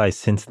I've realized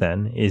since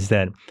then is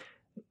that,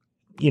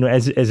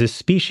 as a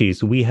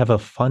species, we have a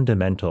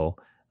fundamental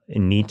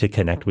need to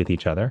connect with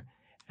each other.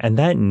 And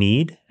that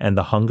need and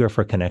the hunger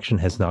for connection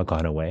has not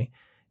gone away.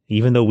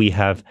 Even though we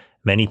have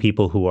many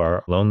people who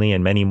are lonely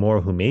and many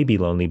more who may be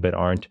lonely but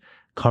aren't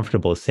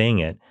comfortable saying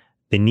it,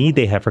 the need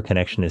they have for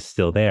connection is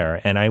still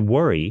there. And I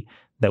worry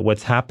that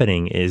what's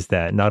happening is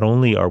that not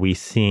only are we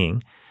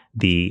seeing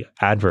the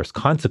adverse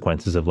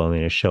consequences of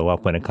loneliness show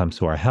up when it comes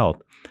to our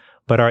health,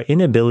 but our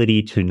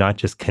inability to not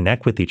just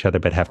connect with each other,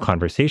 but have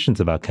conversations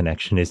about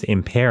connection is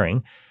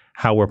impairing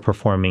how we're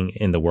performing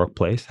in the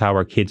workplace, how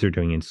our kids are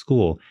doing in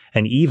school,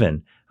 and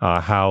even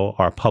how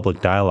our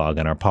public dialogue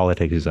and our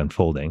politics is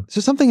unfolding.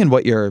 So something in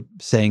what you're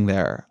saying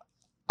there,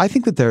 I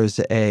think that there's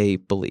a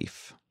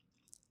belief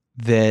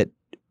that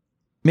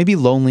maybe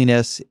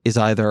loneliness is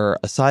either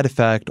a side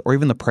effect or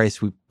even the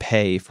price we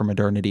pay for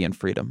modernity and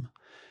freedom.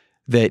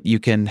 That you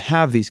can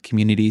have these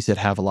communities that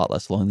have a lot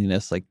less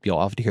loneliness, like you'll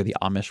often hear the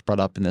Amish brought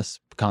up in this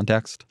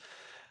context,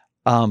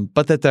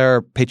 but that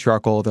they're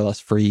patriarchal, they're less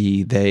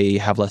free, they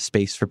have less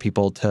space for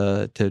people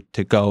to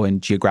go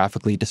and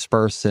geographically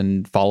disperse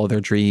and follow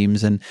their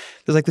dreams. And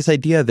there's like this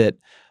idea that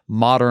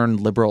modern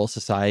liberal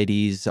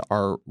societies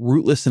are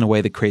rootless in a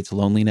way that creates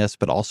loneliness,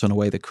 but also in a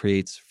way that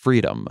creates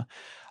freedom.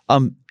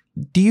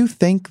 Do you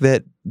think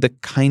that the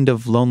kind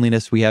of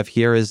loneliness we have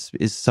here is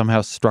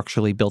somehow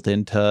structurally built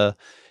into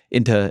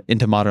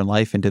modern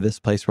life, into this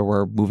place where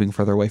we're moving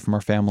further away from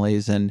our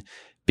families and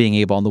being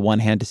able, on the one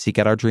hand, to seek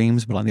out our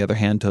dreams, but on the other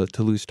hand,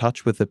 to lose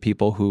touch with the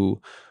people who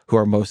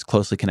are most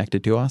closely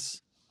connected to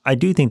us? I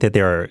do think that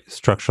there are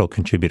structural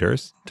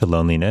contributors to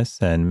loneliness,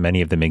 and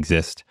many of them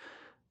exist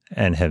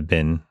and have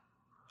been,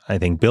 I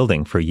think,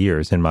 building for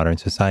years in modern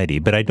society.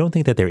 But I don't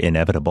think that they're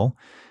inevitable.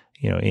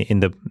 In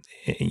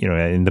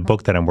the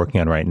book that I'm working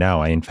on right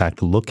now, I in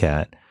fact look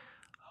at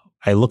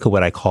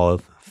what I call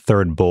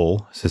third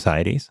bowl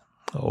societies.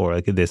 Or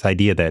like this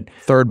idea that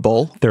third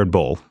bowl,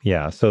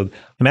 yeah. So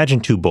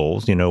imagine two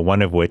bowls,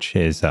 one of which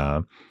is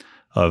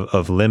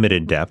of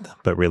limited depth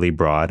but really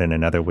broad, and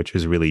another which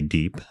is really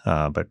deep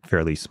but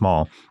fairly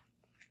small.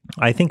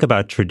 I think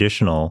about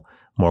traditional,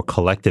 more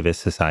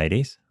collectivist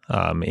societies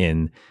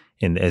in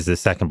as the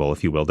second bowl,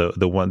 if you will.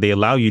 The one they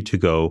allow you to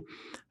go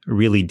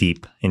really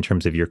deep in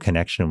terms of your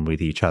connection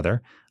with each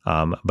other,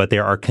 but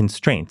there are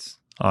constraints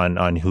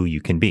on who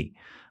you can be.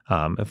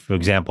 For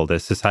example, the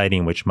society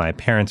in which my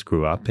parents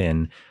grew up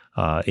in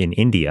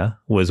India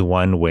was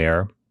one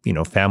where,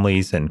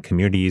 families and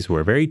communities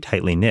were very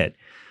tightly knit,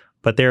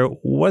 but there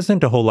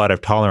wasn't a whole lot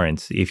of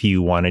tolerance if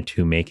you wanted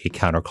to make a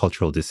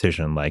countercultural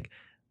decision, like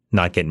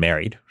not get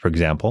married, for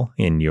example,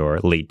 in your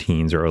late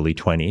teens or early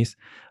 20s,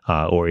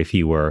 or if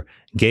you were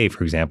gay,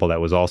 for example,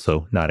 that was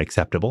also not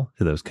acceptable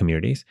to those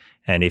communities.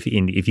 And if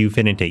you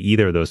fit into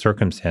either of those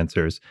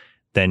circumstances,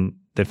 then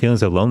the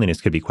feelings of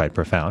loneliness could be quite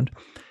profound.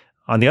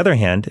 On the other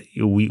hand,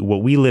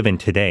 what we live in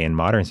today in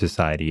modern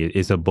society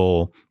is a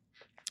bowl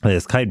that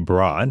is quite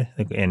broad,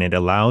 and it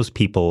allows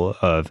people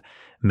of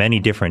many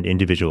different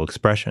individual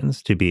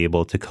expressions to be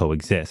able to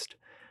coexist.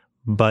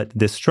 But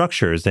the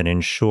structures that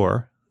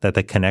ensure that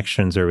the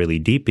connections are really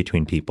deep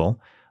between people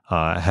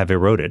have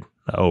eroded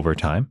over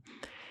time.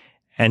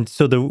 And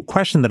so the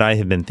question that I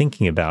have been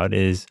thinking about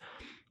is,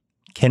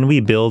 can we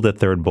build a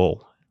third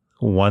bowl,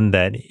 one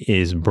that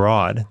is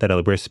broad, that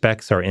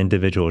respects our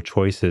individual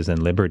choices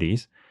and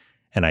liberties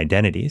and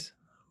identities,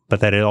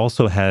 but that it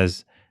also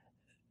has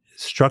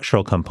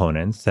structural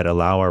components that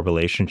allow our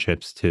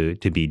relationships to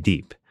be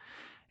deep.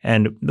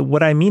 And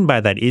what I mean by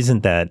that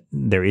isn't that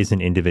there is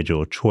an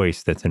individual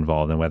choice that's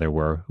involved in whether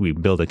we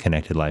build a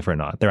connected life or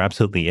not. There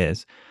absolutely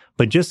is.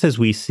 But just as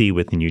we see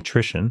with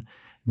nutrition,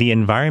 the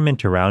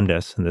environment around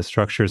us and the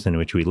structures in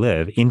which we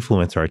live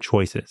influence our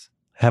choices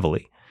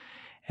heavily.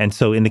 And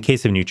so in the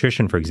case of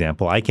nutrition, for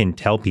example, I can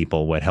tell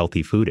people what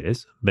healthy food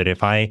is, but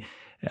if I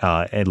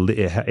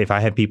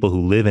have people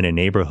who live in a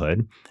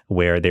neighborhood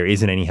where there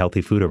isn't any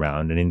healthy food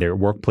around, and in their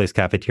workplace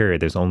cafeteria,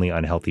 there's only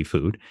unhealthy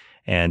food,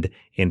 and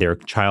in their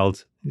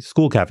child's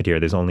school cafeteria,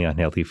 there's only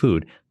unhealthy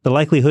food, the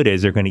likelihood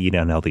is they're going to eat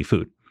unhealthy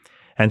food.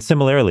 And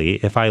similarly,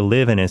 if I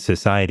live in a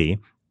society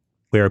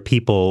where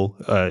people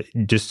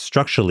just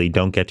structurally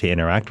don't get to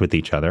interact with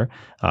each other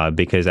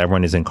because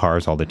everyone is in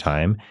cars all the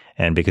time,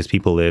 and because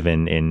people live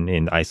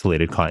in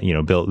isolated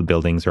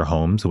buildings or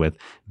homes with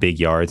big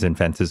yards and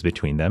fences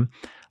between them,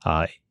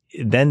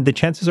 then the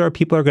chances are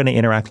people are going to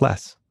interact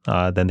less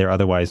than they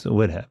otherwise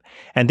would have.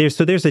 And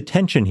there's a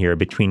tension here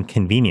between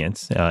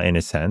convenience, in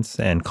a sense,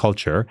 and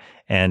culture,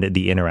 and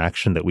the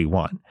interaction that we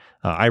want.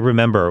 I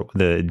remember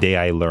the day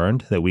I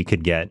learned that we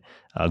could get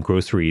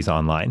groceries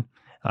online.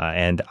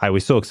 And I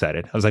was so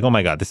excited. I was like, oh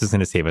my God, this is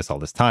going to save us all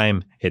this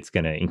time. It's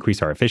going to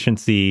increase our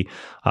efficiency.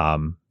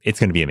 It's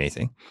going to be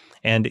amazing.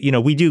 And,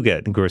 we do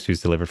get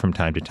groceries delivered from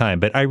time to time,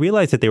 but I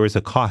realized that there was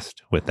a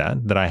cost with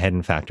that I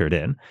hadn't factored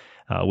in,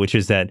 which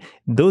is that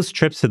those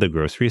trips to the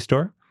grocery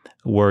store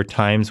were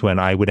times when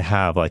I would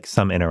have like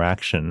some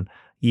interaction,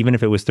 even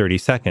if it was 30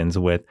 seconds,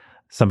 with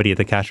somebody at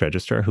the cash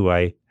register who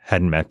I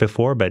hadn't met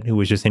before, but who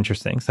was just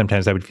interesting.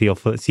 Sometimes I would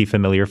see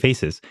familiar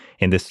faces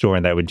in this store,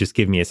 and that would just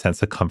give me a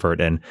sense of comfort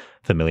and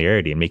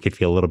familiarity and make it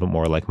feel a little bit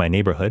more like my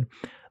neighborhood.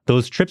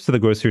 those trips to the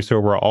grocery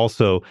store were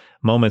also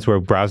moments where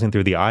browsing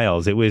through the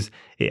aisles,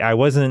 I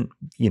wasn't,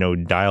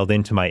 dialed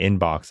into my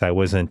inbox. I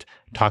wasn't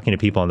talking to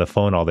people on the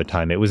phone all the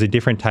time. It was a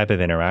different type of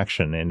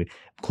interaction and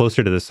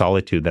closer to the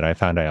solitude that I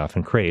found I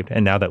often craved.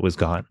 And now that was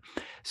gone.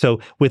 So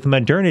with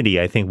modernity,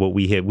 I think what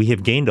we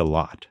have gained a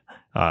lot,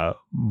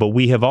 but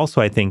we have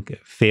also, I think,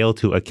 failed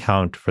to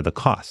account for the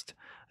cost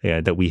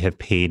that we have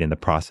paid in the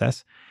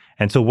process.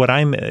 And so what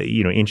I'm,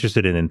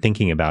 interested in and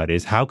thinking about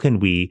is how can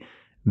we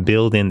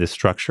build in the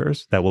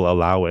structures that will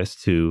allow us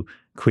to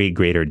create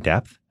greater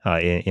depth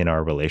in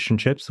our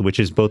relationships, which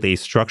is both a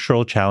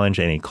structural challenge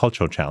and a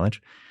cultural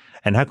challenge.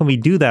 And how can we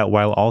do that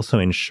while also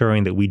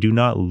ensuring that we do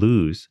not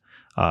lose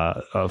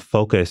a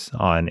focus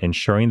on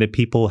ensuring that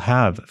people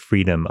have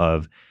freedom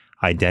of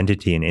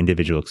identity and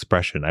individual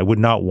expression? I would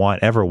not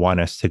ever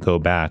want us to go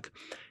back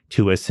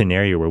to a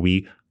scenario where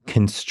we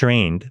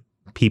constrained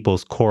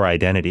people's core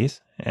identities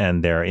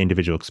and their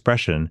individual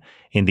expression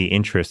in the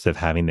interest of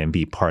having them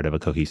be part of a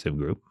cohesive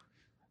group.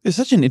 It's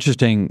such an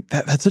interesting,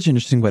 that's such an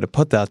interesting way to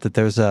put that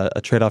there's a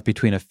trade-off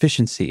between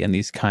efficiency and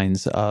these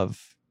kinds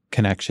of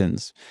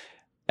connections.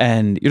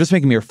 And you're just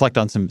making me reflect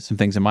on some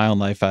things in my own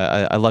life.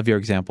 I love your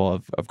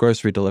example of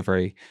grocery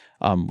delivery,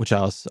 which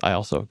I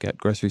also get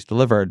groceries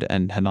delivered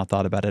and had not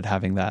thought about it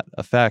having that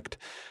effect.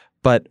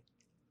 But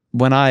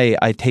when I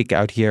take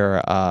out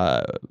here,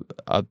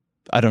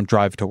 I don't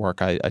drive to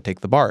work. I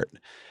take the BART.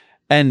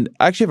 And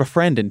I actually have a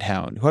friend in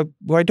town who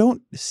I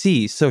don't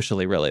see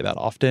socially really that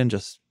often,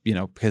 just,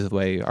 because of the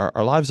way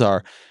our lives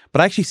are. But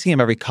I actually see him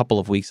every couple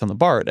of weeks on the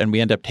BART, and we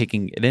end up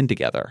taking it in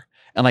together.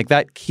 And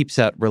that keeps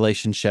that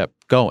relationship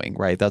going,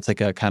 right? That's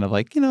like a kind of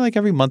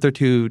every month or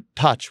two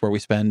touch where we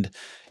spend,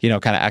 kind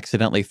of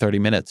accidentally 30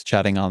 minutes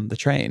chatting on the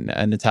train.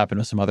 And it's happened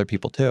with some other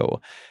people too.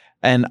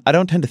 And I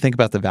don't tend to think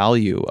about the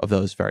value of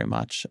those very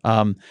much.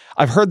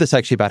 I've heard this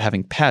actually about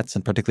having pets,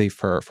 and particularly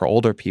for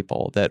older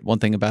people, that one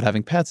thing about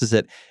having pets is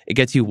that it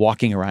gets you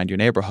walking around your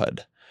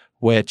neighborhood,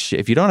 which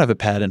if you don't have a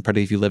pet, and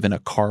particularly if you live in a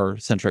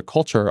car-centric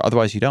culture,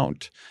 otherwise you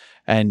don't.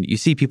 And you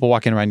see people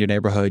walking around your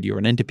neighborhood, you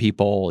run into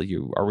people,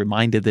 you are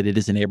reminded that it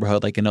is a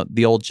neighborhood, like in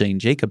the old Jane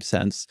Jacobs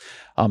sense.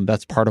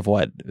 That's part of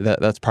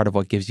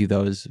what gives you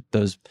those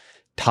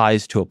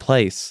ties to a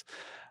place.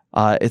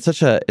 It's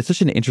such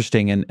an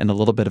interesting and a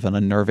little bit of an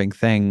unnerving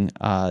thing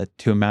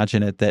to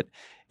imagine that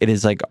it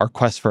is like our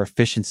quest for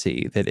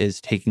efficiency that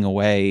is taking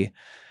away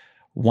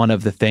one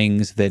of the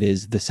things that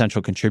is the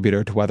central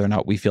contributor to whether or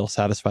not we feel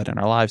satisfied in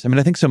our lives. I mean,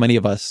 I think so many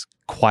of us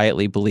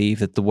quietly believe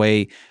that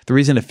the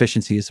reason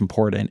efficiency is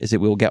important is that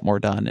we will get more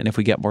done. And if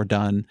we get more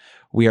done,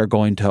 we are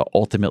going to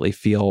ultimately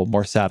feel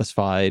more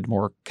satisfied,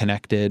 more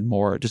connected,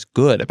 more just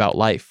good about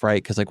life,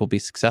 right? Because we'll be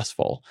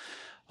successful.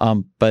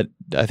 But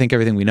I think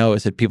everything we know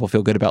is that people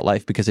feel good about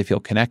life because they feel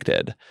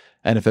connected.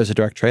 And if there's a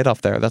direct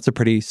trade-off there, that's a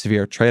pretty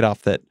severe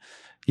trade-off that,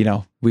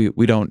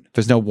 we don't,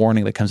 there's no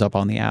warning that comes up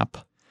on the app.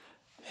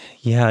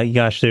 Yeah,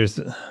 gosh, there's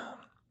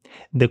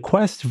the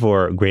quest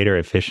for greater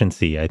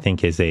efficiency, I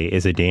think, is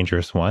a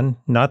dangerous one.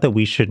 Not that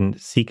we shouldn't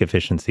seek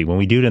efficiency. When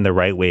we do it in the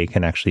right way, it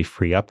can actually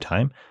free up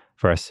time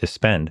for us to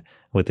spend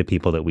with the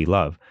people that we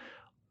love.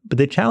 But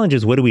the challenge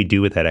is, what do we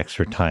do with that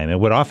extra time? And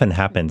what often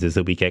happens is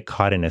that we get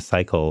caught in a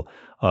cycle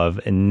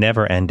of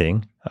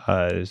never-ending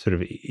sort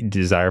of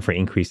desire for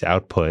increased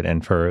output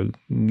and for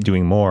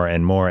doing more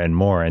and more and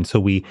more. And so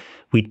we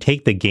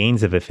take the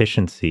gains of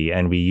efficiency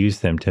and we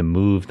use them to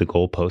move the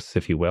goalposts,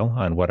 if you will,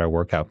 on what our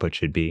work output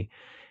should be.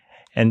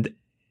 And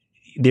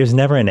there's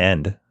never an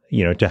end,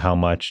 to how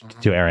much,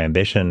 to our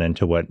ambition and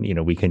to what,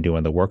 we can do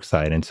on the work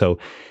side. And so,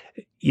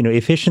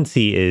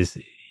 efficiency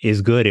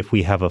is good if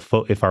we have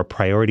if our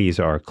priorities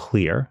are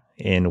clear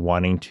in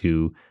wanting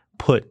to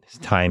put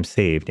time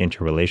saved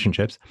into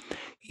relationships.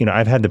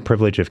 I've had the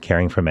privilege of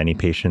caring for many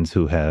patients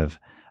who have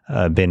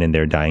been in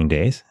their dying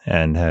days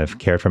and have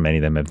cared for many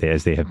of them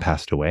as they have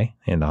passed away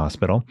in the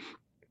hospital.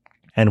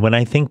 And when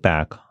I think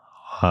back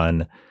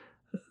on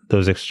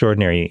those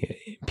extraordinary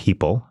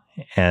people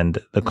and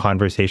the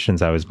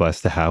conversations I was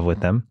blessed to have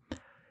with them,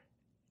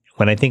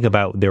 when I think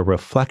about their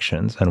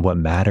reflections on what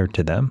mattered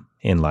to them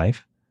in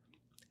life,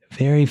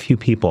 very few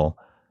people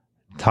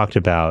talked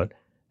about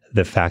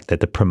the fact that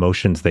the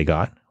promotions they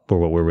got were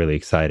what were really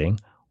exciting,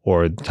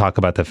 or talk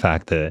about the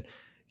fact that,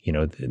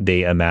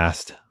 they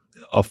amassed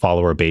a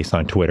follower base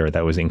on Twitter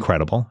that was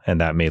incredible and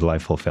that made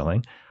life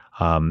fulfilling.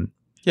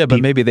 Yeah,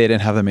 but maybe they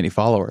didn't have that many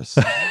followers.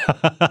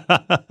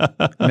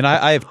 I mean,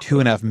 I have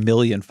 2.5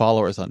 million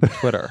followers on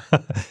Twitter.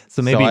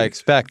 So I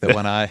expect that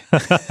when I...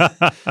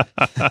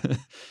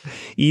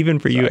 Even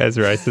for you,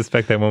 Ezra, I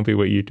suspect that won't be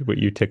what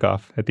you tick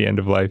off at the end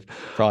of life.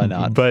 Probably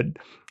not. But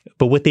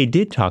what they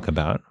did talk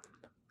about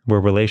were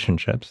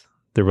relationships,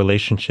 the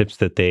relationships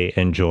that they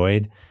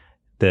enjoyed,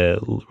 the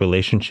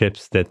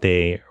relationships that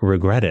they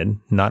regretted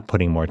not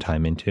putting more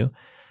time into,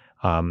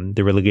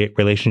 the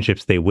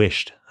relationships they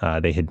wished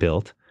they had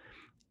built.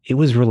 It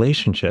was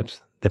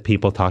relationships that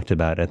people talked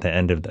about at the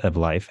end of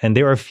life. And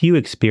there are few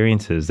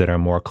experiences that are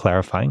more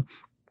clarifying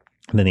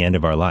than the end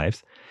of our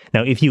lives.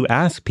 Now, if you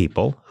ask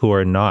people who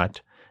are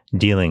not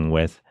dealing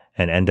with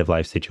an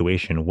end-of-life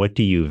situation, what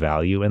do you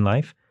value in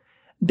life?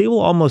 they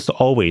will almost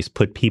always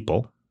put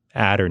people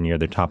at or near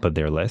the top of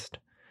their list.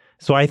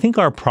 So I think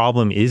our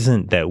problem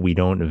isn't that we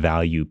don't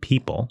value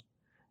people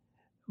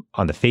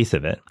on the face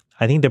of it.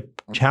 I think the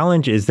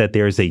challenge is that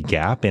there's a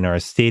gap in our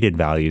stated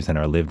values and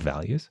our lived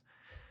values.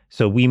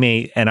 So we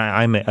may, and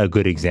I'm a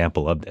good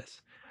example of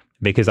this,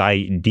 because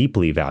I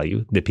deeply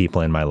value the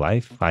people in my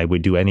life. I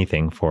would do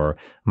anything for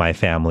my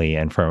family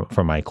and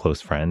for my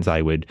close friends.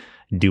 I would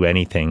do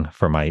anything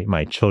for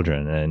my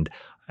children,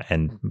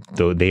 and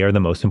though they are the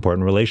most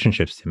important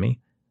relationships to me.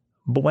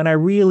 But when I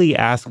really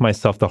ask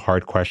myself the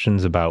hard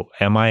questions about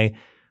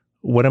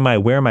where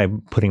am I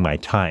putting my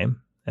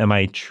time? Am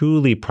I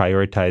truly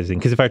prioritizing?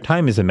 Because if our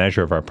time is a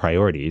measure of our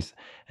priorities,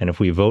 and if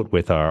we vote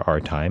with our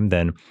time,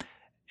 then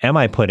am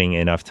I putting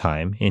enough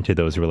time into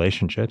those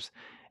relationships?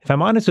 If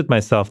I'm honest with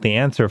myself, the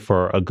answer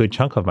for a good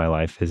chunk of my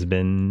life has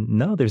been,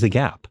 no, there's a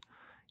gap,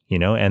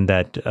 and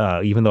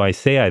that even though I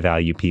say I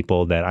value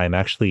people, that I'm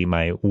actually,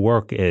 my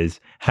work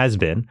has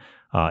been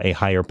a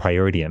higher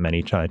priority at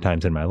many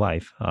times in my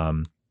life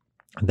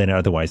than it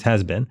otherwise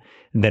has been,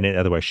 than it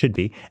otherwise should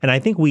be. And I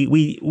think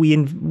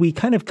we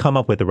kind of come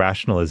up with the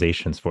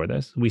rationalizations for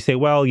this. We say,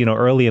 well,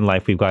 early in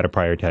life, we've got to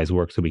prioritize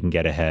work so we can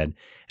get ahead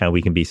and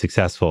we can be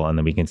successful, and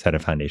then we can set a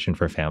foundation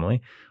for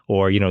family.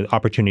 Or,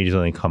 opportunities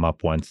only come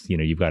up once,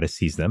 you've got to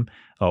seize them.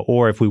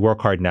 Or if we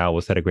work hard now,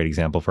 we'll set a great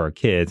example for our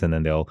kids, and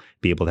then they'll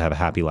be able to have a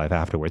happy life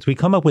afterwards. We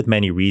come up with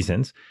many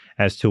reasons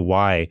as to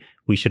why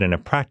we should, in a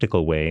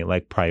practical way,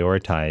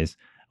 prioritize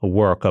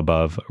work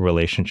above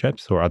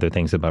relationships or other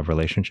things above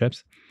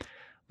relationships.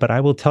 But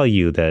I will tell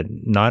you that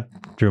not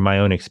through my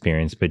own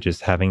experience, but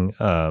just having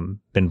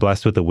been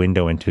blessed with a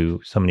window into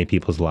so many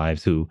people's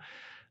lives who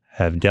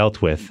have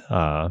dealt with,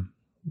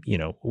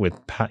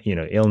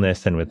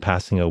 illness and with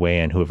passing away,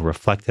 and who have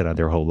reflected on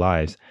their whole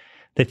lives,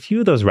 that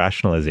few of those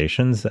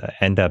rationalizations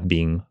end up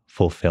being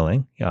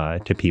fulfilling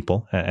to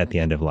people at the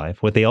end of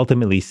life. What they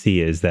ultimately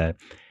see is that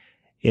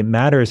it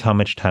matters how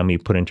much time we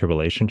put into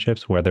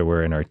relationships, whether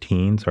we're in our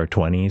teens or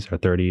 20s or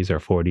 30s or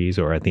 40s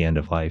or at the end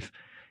of life.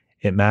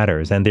 It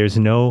matters. And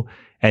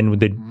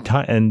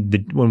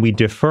when we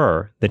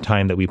defer the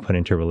time that we put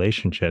into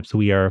relationships,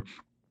 we're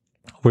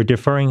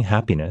deferring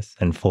happiness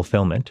and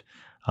fulfillment,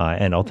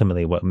 and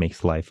ultimately what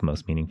makes life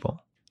most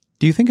meaningful.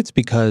 Do you think it's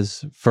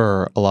because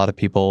for a lot of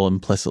people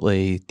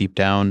implicitly deep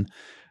down,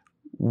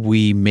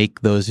 we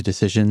make those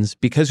decisions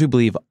because we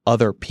believe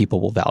other people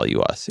will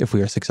value us if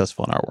we are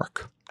successful in our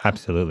work?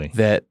 Absolutely.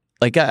 That,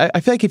 I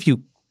feel like if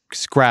you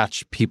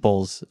scratch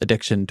people's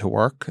addiction to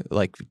work,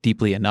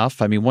 deeply enough,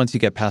 once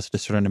you get past a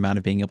certain amount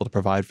of being able to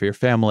provide for your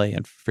family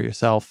and for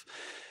yourself,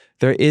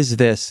 there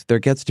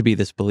gets to be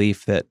this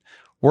belief that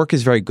work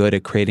is very good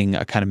at creating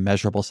a kind of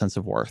measurable sense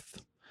of worth.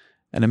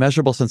 And a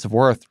measurable sense of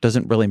worth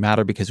doesn't really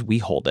matter because we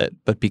hold it,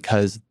 but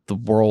because the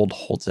world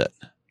holds it,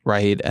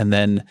 right? And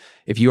then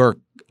if you are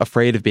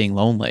afraid of being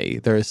lonely,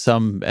 there is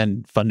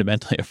and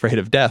fundamentally afraid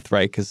of death,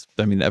 right? Because,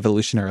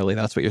 evolutionarily,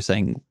 that's what you're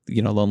saying,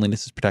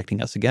 loneliness is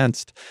protecting us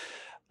against,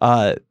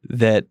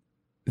 that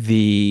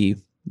the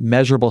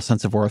measurable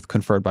sense of worth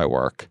conferred by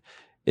work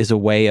is a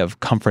way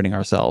of comforting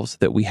ourselves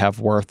that we have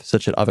worth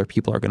such that other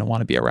people are going to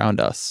want to be around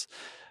us.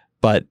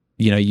 But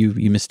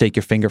you mistake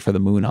your finger for the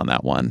moon on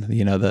that one,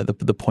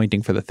 the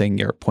pointing for the thing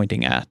you're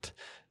pointing at,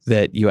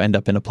 that you end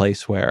up in a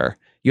place where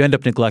you end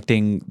up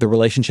neglecting the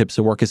relationships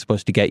the work is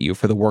supposed to get you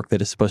for the work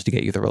that is supposed to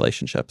get you the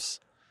relationships.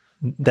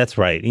 That's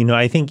right.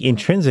 I think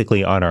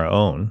intrinsically on our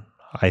own,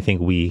 I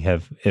think we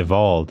have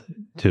evolved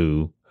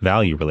to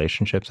value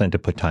relationships and to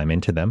put time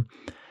into them.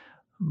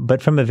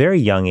 But from a very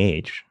young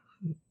age,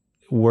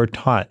 we're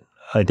taught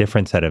a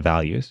different set of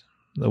values.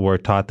 We're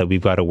taught that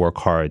we've got to work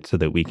hard so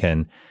that we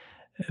can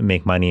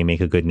make money and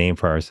make a good name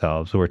for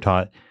ourselves. We're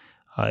taught,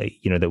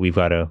 that we've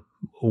got to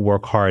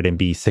work hard and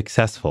be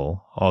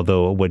successful,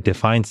 although what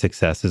defines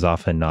success is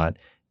often not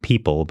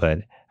people,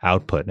 but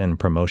output and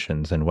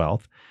promotions and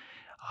wealth.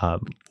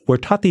 We're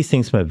taught these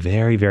things from a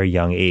very, very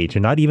young age,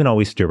 and not even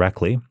always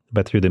directly,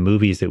 but through the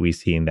movies that we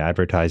see and the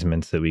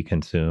advertisements that we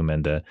consume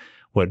and the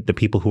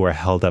people who are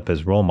held up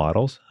as role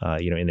models,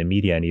 in the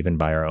media and even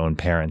by our own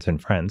parents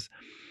and friends.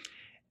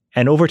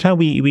 And over time,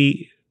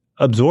 we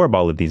absorb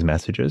all of these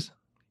messages.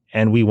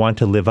 And we want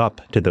to live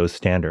up to those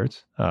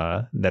standards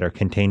that are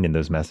contained in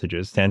those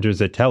messages, standards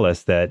that tell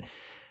us that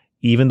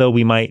even though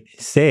we might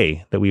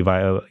say that we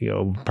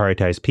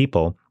prioritize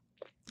people,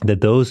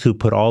 that those who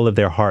put all of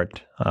their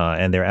heart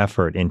and their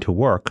effort into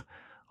work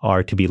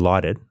are to be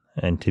lauded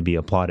and to be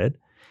applauded.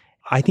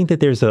 I think that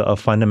there's a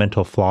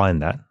fundamental flaw in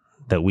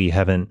that we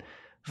haven't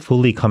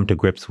fully come to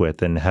grips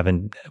with and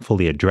haven't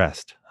fully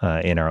addressed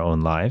in our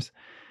own lives.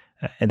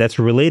 And that's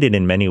related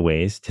in many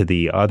ways to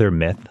the other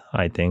myth,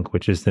 I think,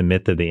 which is the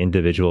myth of the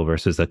individual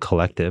versus the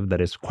collective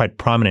that is quite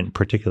prominent,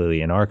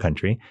 particularly in our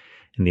country,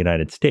 in the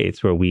United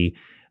States, where we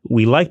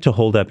like to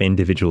hold up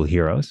individual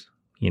heroes.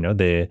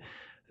 A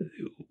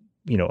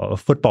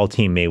football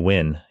team may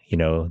win,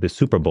 the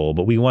Super Bowl,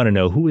 but we want to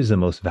know who is the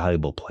most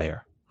valuable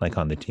player,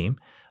 on the team.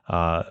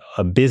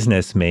 A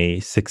business may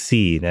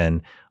succeed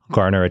and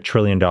garner $1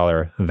 trillion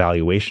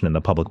valuation in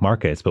the public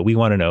markets, but we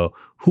want to know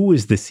who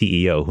is the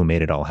CEO who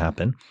made it all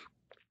happen.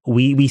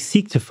 We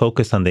seek to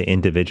focus on the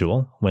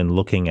individual when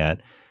looking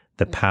at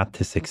the path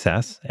to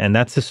success. And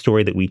that's the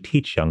story that we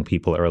teach young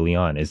people early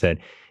on, is that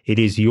it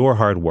is your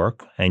hard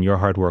work and your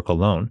hard work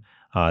alone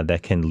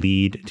that can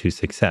lead to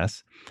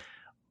success.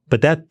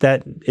 But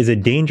that is a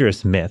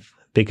dangerous myth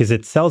because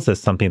it sells us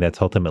something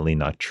that's ultimately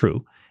not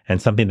true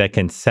and something that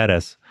can set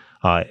us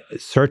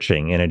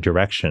searching in a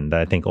direction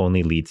that I think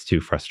only leads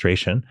to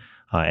frustration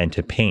and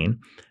to pain,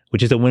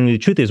 which is that the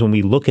truth is when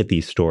we look at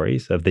these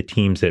stories of the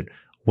teams that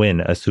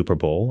win a Super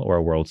Bowl or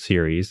a World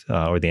Series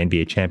or the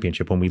NBA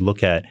championship, when we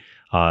look at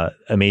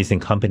amazing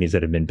companies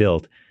that have been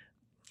built,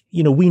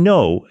 we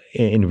know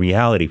in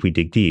reality, if we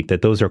dig deep,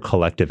 that those are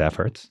collective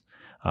efforts.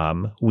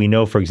 We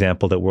know, for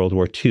example, that World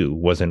War II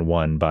wasn't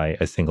won by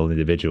a single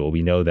individual.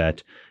 We know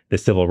that the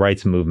civil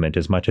rights movement,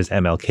 as much as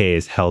MLK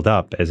is held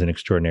up as an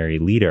extraordinary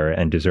leader,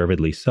 and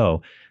deservedly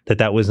so,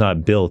 that was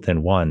not built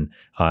and won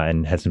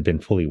and hasn't been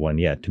fully won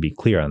yet, to be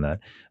clear on that.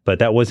 But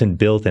that wasn't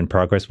built and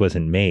progress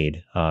wasn't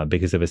made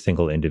because of a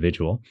single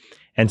individual.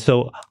 And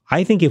so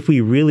I think if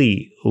we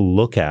really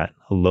look at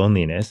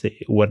loneliness,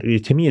 what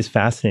to me is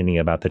fascinating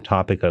about the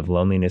topic of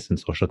loneliness and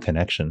social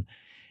connection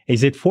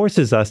is it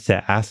forces us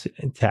to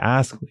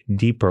ask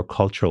deeper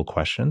cultural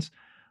questions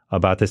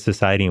about the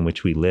society in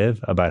which we live,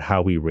 about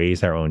how we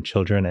raise our own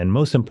children, and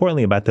most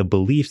importantly, about the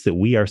beliefs that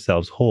we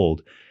ourselves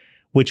hold,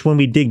 which when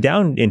we dig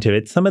down into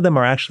it, some of them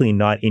are actually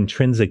not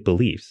intrinsic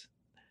beliefs.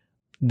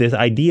 This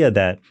idea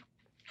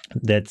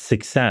that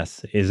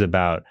success is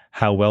about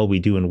how well we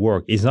do in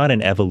work is not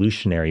an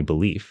evolutionary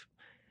belief.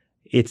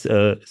 It's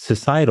a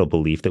societal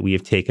belief that we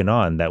have taken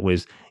on that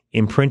was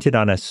imprinted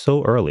on us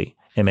so early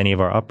in many of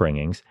our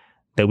upbringings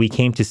that we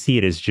came to see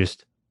it as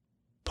just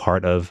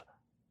part of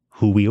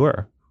who we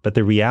were. But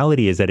the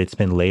reality is that it's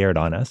been layered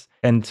on us.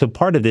 And so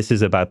part of this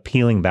is about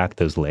peeling back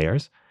those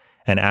layers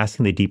and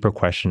asking the deeper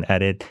question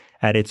at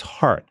its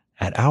heart,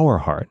 at our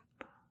heart.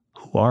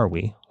 Who are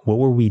we? What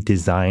were we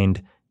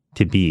designed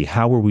to be?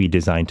 How were we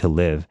designed to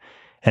live?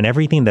 And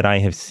everything that I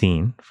have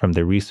seen, from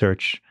the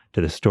research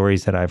to the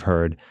stories that I've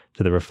heard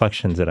to the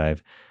reflections that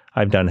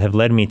I've done, have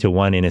led me to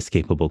one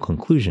inescapable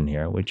conclusion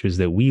here, which is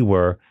that we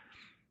were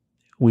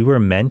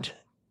meant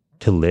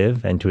to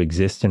live and to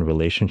exist in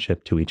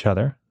relationship to each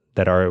other,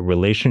 that our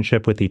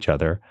relationship with each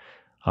other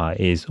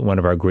is one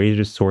of our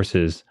greatest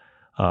sources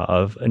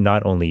of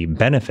not only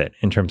benefit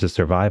in terms of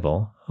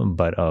survival,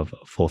 but of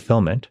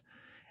fulfillment,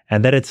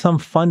 and that at some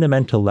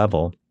fundamental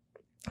level,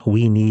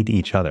 we need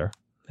each other.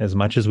 As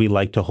much as we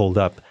like to hold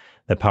up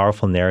the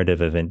powerful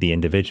narrative of the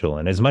individual,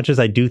 and as much as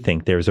I do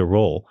think there's a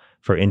role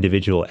for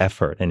individual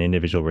effort and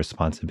individual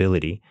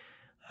responsibility,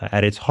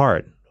 at its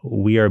heart,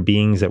 we are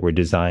beings that were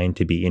designed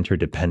to be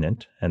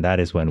interdependent, and that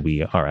is when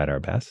we are at our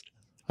best.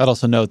 I'd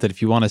also note that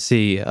if you want to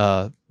see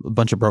a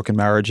bunch of broken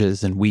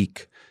marriages and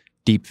weak,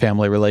 deep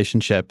family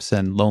relationships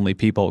and lonely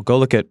people, go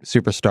look at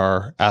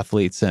superstar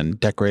athletes and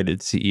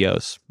decorated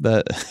CEOs.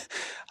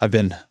 I've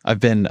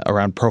been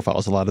around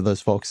profiles of a lot of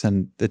those folks,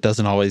 and it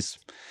doesn't always.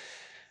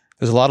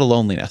 There's a lot of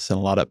loneliness and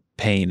a lot of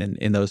pain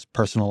in those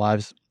personal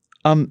lives.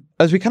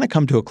 As we kind of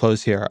come to a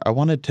close here, I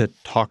wanted to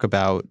talk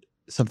about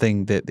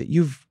something that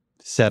you've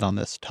said on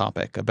this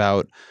topic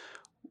about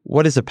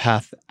what is a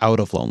path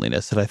out of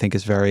loneliness that I think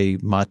is very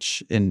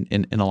much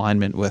in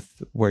alignment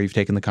with where you've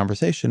taken the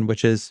conversation,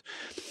 which is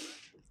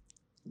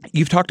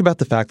you've talked about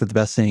the fact that the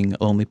best thing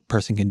a lonely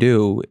person can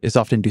do is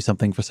often do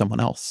something for someone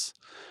else.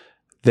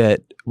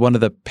 That one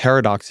of the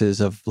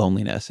paradoxes of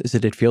loneliness is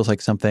that it feels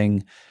like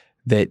something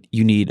that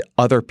you need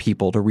other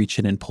people to reach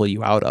in and pull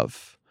you out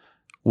of,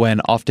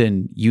 when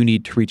often you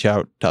need to reach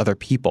out to other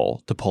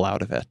people to pull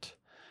out of it.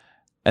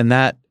 And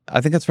that, I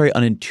think that's very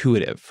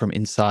unintuitive from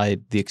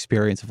inside the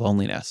experience of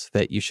loneliness,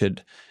 that you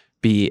should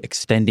be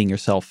extending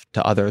yourself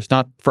to others,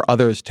 not for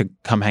others to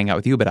come hang out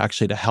with you, but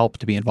actually to help,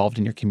 to be involved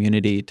in your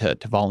community, to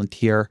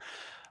volunteer.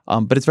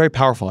 But it's very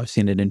powerful. I've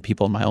seen it in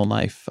people in my own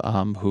life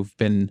who've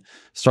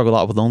struggled a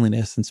lot with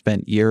loneliness and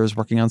spent years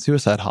working on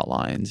suicide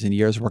hotlines and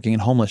years working in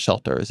homeless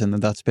shelters. And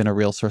that's been a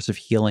real source of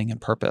healing and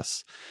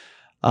purpose.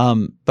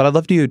 But I'd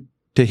love to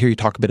hear you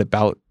talk a bit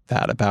about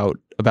that,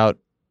 about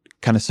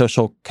kind of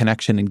social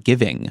connection and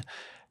giving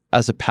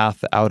as a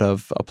path out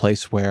of a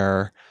place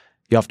where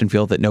you often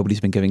feel that nobody's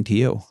been giving to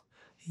you.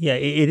 Yeah,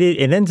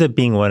 it ends up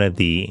being one of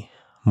the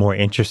more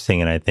interesting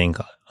and I think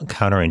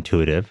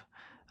counterintuitive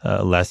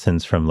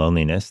lessons from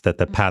loneliness, that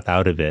the path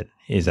out of it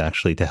is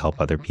actually to help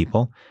other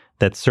people.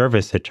 That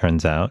service, it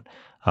turns out,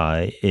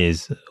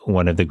 is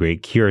one of the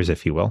great cures,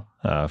 if you will,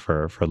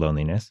 for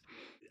loneliness.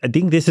 I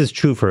think this is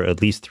true for at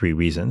least 3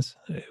 reasons.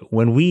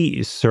 When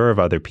we serve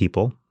other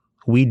people,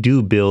 we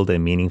do build a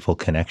meaningful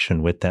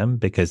connection with them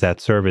because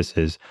that service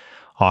is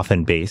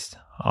often based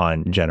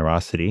on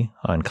generosity,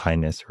 on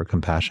kindness or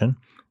compassion,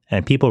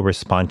 and people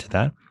respond to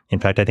that. In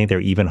fact, I think they're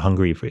even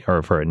hungry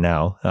for it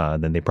now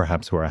than they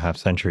perhaps were a half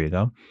century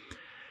ago.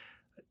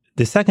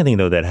 The second thing,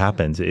 though, that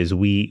happens is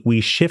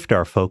we shift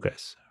our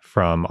focus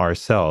from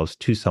ourselves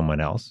to someone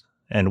else.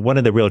 And one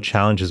of the real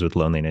challenges with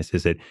loneliness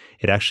is that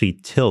it actually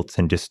tilts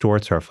and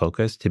distorts our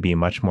focus to be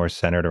much more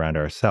centered around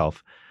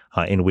ourselves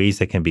in ways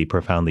that can be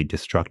profoundly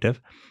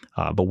destructive.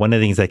 But one of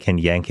the things that can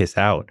yank us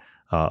out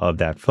of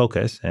that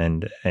focus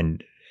and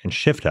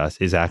shift us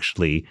is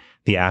actually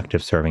the act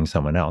of serving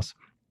someone else.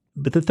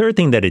 But the third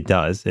thing that it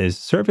does is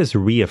service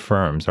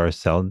reaffirms our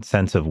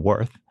sense of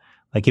worth.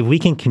 Like if we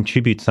can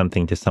contribute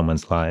something to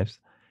someone's lives,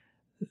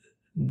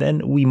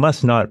 then we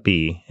must not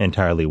be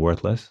entirely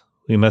worthless.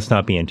 We must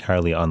not be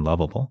entirely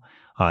unlovable.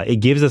 It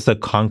gives us a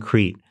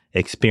concrete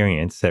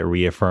experience that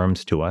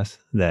reaffirms to us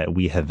that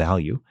we have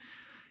value.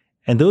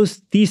 And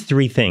these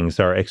three things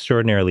are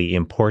extraordinarily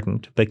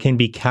important, but can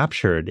be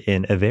captured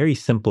in a very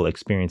simple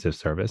experience of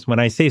service. When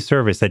I say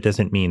service, that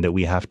doesn't mean that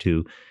we have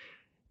to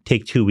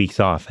take 2 weeks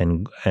off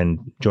and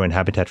join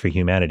Habitat for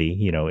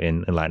Humanity,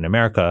 in Latin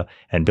America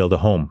and build a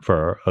home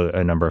for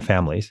a number of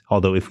families.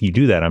 Although if you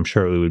do that, I'm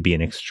sure it would be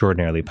an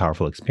extraordinarily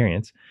powerful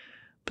experience.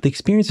 But the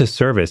experience of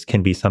service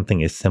can be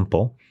something as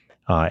simple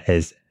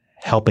as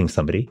helping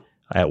somebody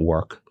at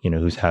work,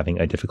 who's having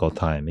a difficult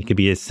time. It could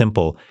be as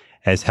simple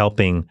as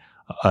helping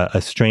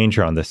a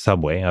stranger on the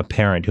subway, a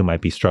parent who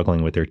might be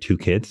struggling with their 2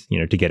 kids,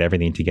 to get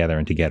everything together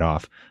and to get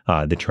off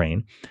the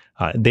train.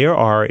 There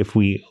are, if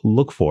we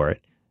look for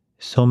it,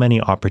 so many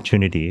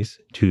opportunities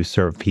to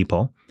serve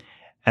people.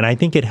 And I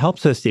think it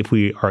helps us if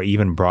we are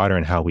even broader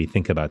in how we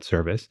think about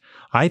service.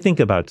 I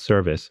think about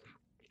service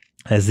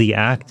as the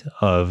act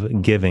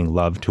of giving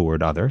love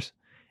toward others.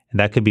 And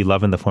that could be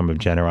love in the form of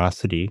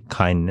generosity,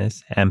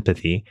 kindness,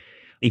 empathy.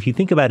 If you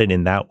think about it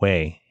in that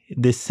way,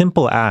 this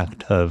simple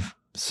act of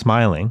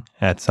smiling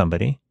at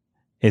somebody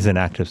is an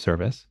act of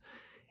service.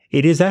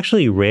 It is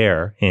actually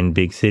rare in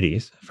big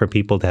cities for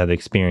people to have the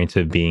experience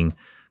of being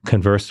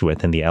conversed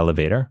with in the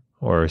elevator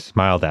or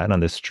smiled at on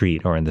the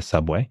street or in the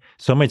subway.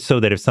 So much so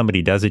that if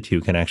somebody does it to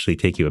you, it can actually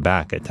take you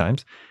aback at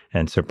times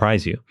and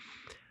surprise you.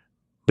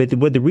 But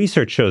what the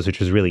research shows, which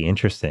was really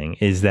interesting,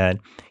 is that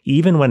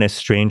even when a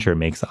stranger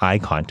makes eye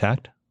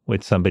contact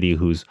with somebody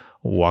who's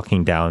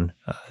walking down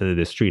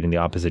the street in the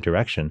opposite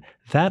direction,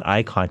 that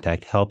eye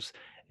contact helps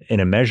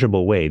in a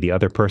measurable way the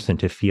other person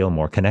to feel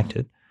more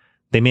connected.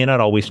 They may not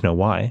always know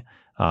why,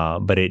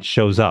 but it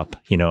shows up,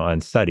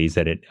 on studies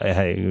that it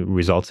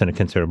results in a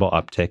considerable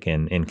uptick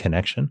in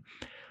connection.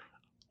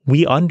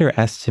 We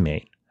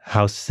underestimate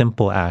how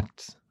simple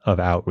acts of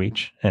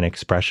outreach and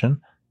expression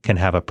can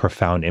have a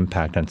profound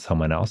impact on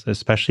someone else,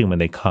 especially when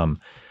they come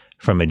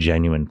from a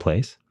genuine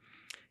place.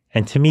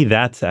 And to me,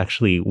 that's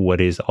actually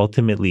what is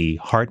ultimately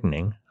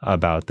heartening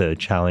about the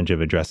challenge of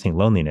addressing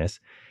loneliness,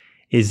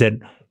 is that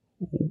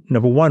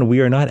number one, we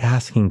are not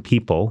asking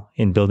people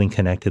in building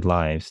connected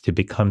lives to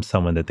become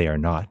someone that they are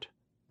not,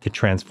 to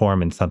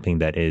transform in something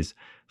that is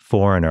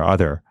foreign or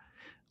other.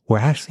 We're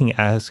actually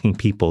asking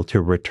people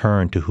to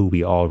return to who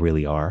we all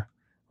really are,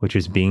 which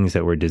is beings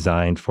that were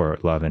designed for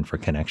love and for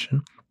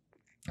connection.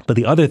 But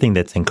the other thing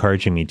that's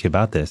encouraging me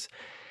about this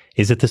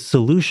is that the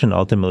solution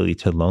ultimately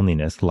to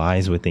loneliness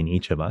lies within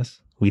each of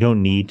us. We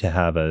don't need to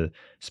have a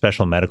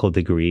special medical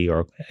degree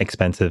or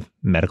expensive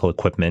medical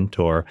equipment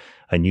or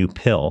a new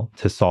pill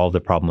to solve the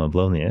problem of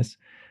loneliness.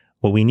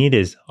 What we need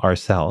is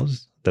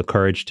ourselves, the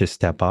courage to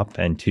step up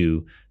and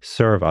to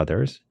serve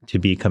others, to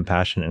be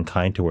compassionate and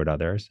kind toward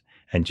others,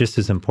 and just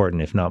as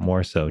important, if not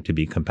more so, to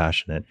be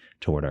compassionate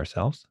toward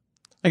ourselves.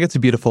 I think it's a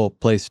beautiful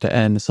place to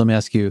end. So let me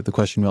ask you the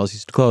question we always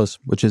used to close,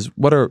 which is,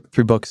 what are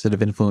 3 books that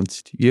have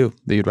influenced you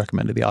that you'd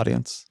recommend to the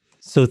audience?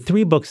 So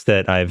 3 books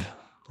that I've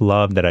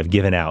loved, that I've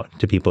given out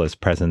to people as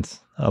presents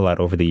a lot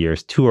over the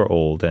years. 2 are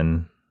old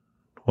and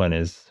one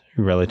is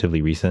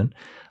relatively recent.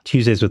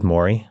 Tuesdays with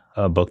Morrie,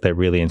 a book that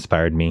really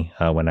inspired me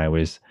when I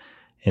was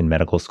in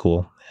medical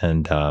school,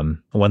 and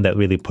one that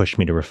really pushed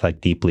me to reflect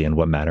deeply on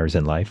what matters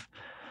in life.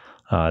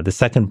 The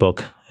second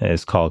book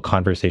is called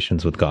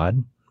Conversations with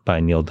God by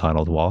Neil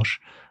Donald Walsh,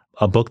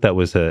 a book that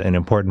was an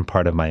important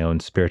part of my own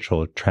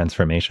spiritual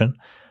transformation,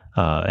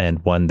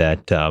 and one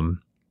that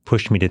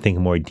pushed me to think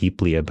more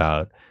deeply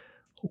about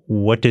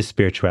what does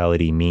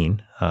spirituality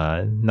mean,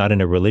 not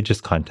in a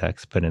religious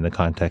context, but in the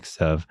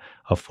context of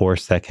a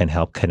force that can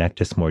help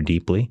connect us more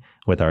deeply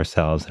with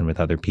ourselves and with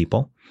other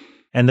people.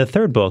 And the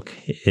third book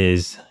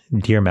is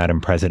Dear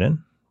Madam President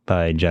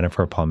by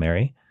Jennifer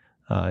Palmieri.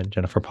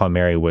 Jennifer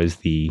Palmieri was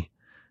the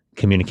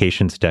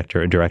communications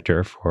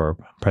director for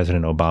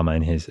President Obama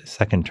in his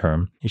second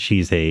term.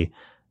 She's an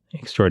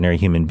extraordinary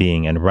human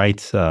being and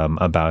writes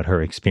about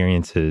her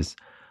experiences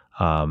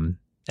and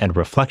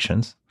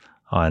reflections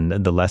on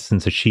the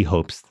lessons that she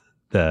hopes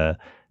that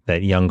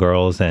young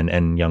girls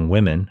and young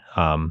women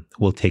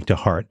will take to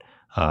heart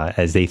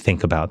as they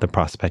think about the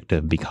prospect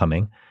of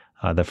becoming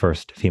the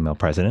first female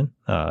president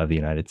of the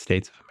United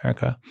States of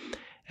America.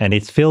 And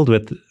it's filled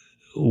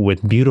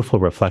with beautiful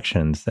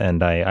reflections.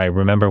 And I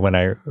remember when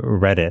I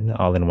read it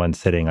all in one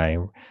sitting, I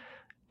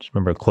just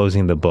remember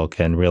closing the book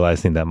and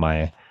realizing that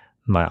my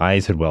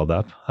eyes had welled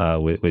up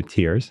with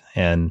tears.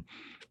 And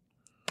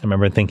I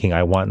remember thinking,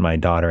 I want my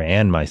daughter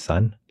and my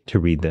son to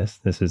read this.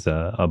 This is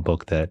a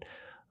book that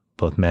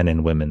both men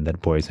and women,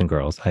 that boys and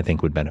girls, I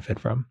think would benefit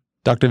from.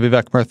 Dr.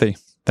 Vivek Murthy,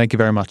 Thank you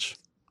very much.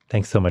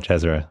 Thanks so much,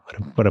 Ezra.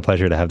 What a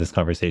pleasure to have this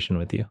conversation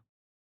with you.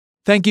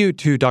 Thank you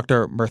to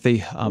Dr.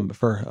 Murthy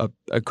for a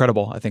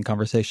incredible, I think,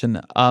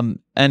 conversation.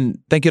 And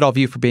thank you to all of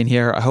you for being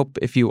here. I hope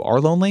if you are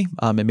lonely,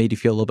 it made you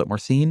feel a little bit more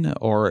seen,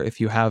 or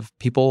if you have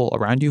people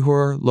around you who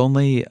are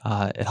lonely,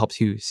 it helps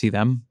you see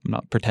them. I'm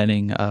not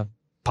pretending a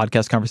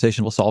podcast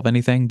conversation will solve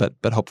anything, but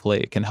hopefully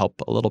it can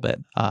help a little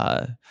bit.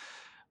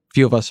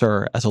 Few of us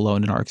are as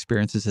alone in our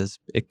experiences as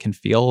it can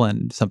feel,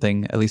 and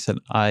something at least that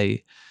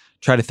I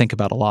try to think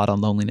about a lot on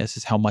loneliness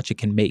is how much it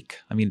can make.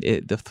 I mean,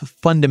 the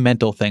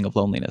fundamental thing of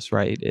loneliness,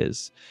 right,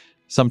 is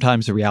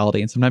sometimes the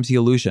reality and sometimes the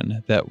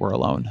illusion that we're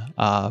alone.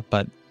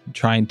 But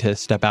trying to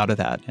step out of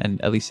that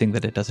and at least seeing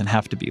that it doesn't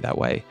have to be that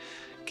way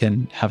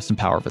can have some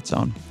power of its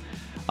own.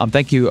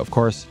 Thank you, of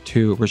course,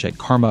 to Rajesh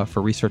Karma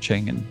for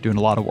researching and doing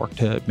a lot of work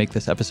to make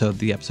this episode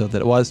the episode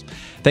that it was.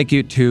 Thank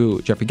you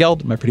to Jeffrey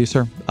Geld, my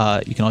producer.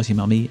 You can always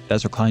email me at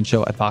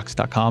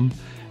EzraKleinShow@Vox.com.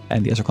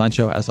 And The Ezra Klein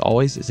Show, as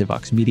always, is a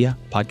Vox Media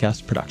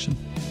podcast production.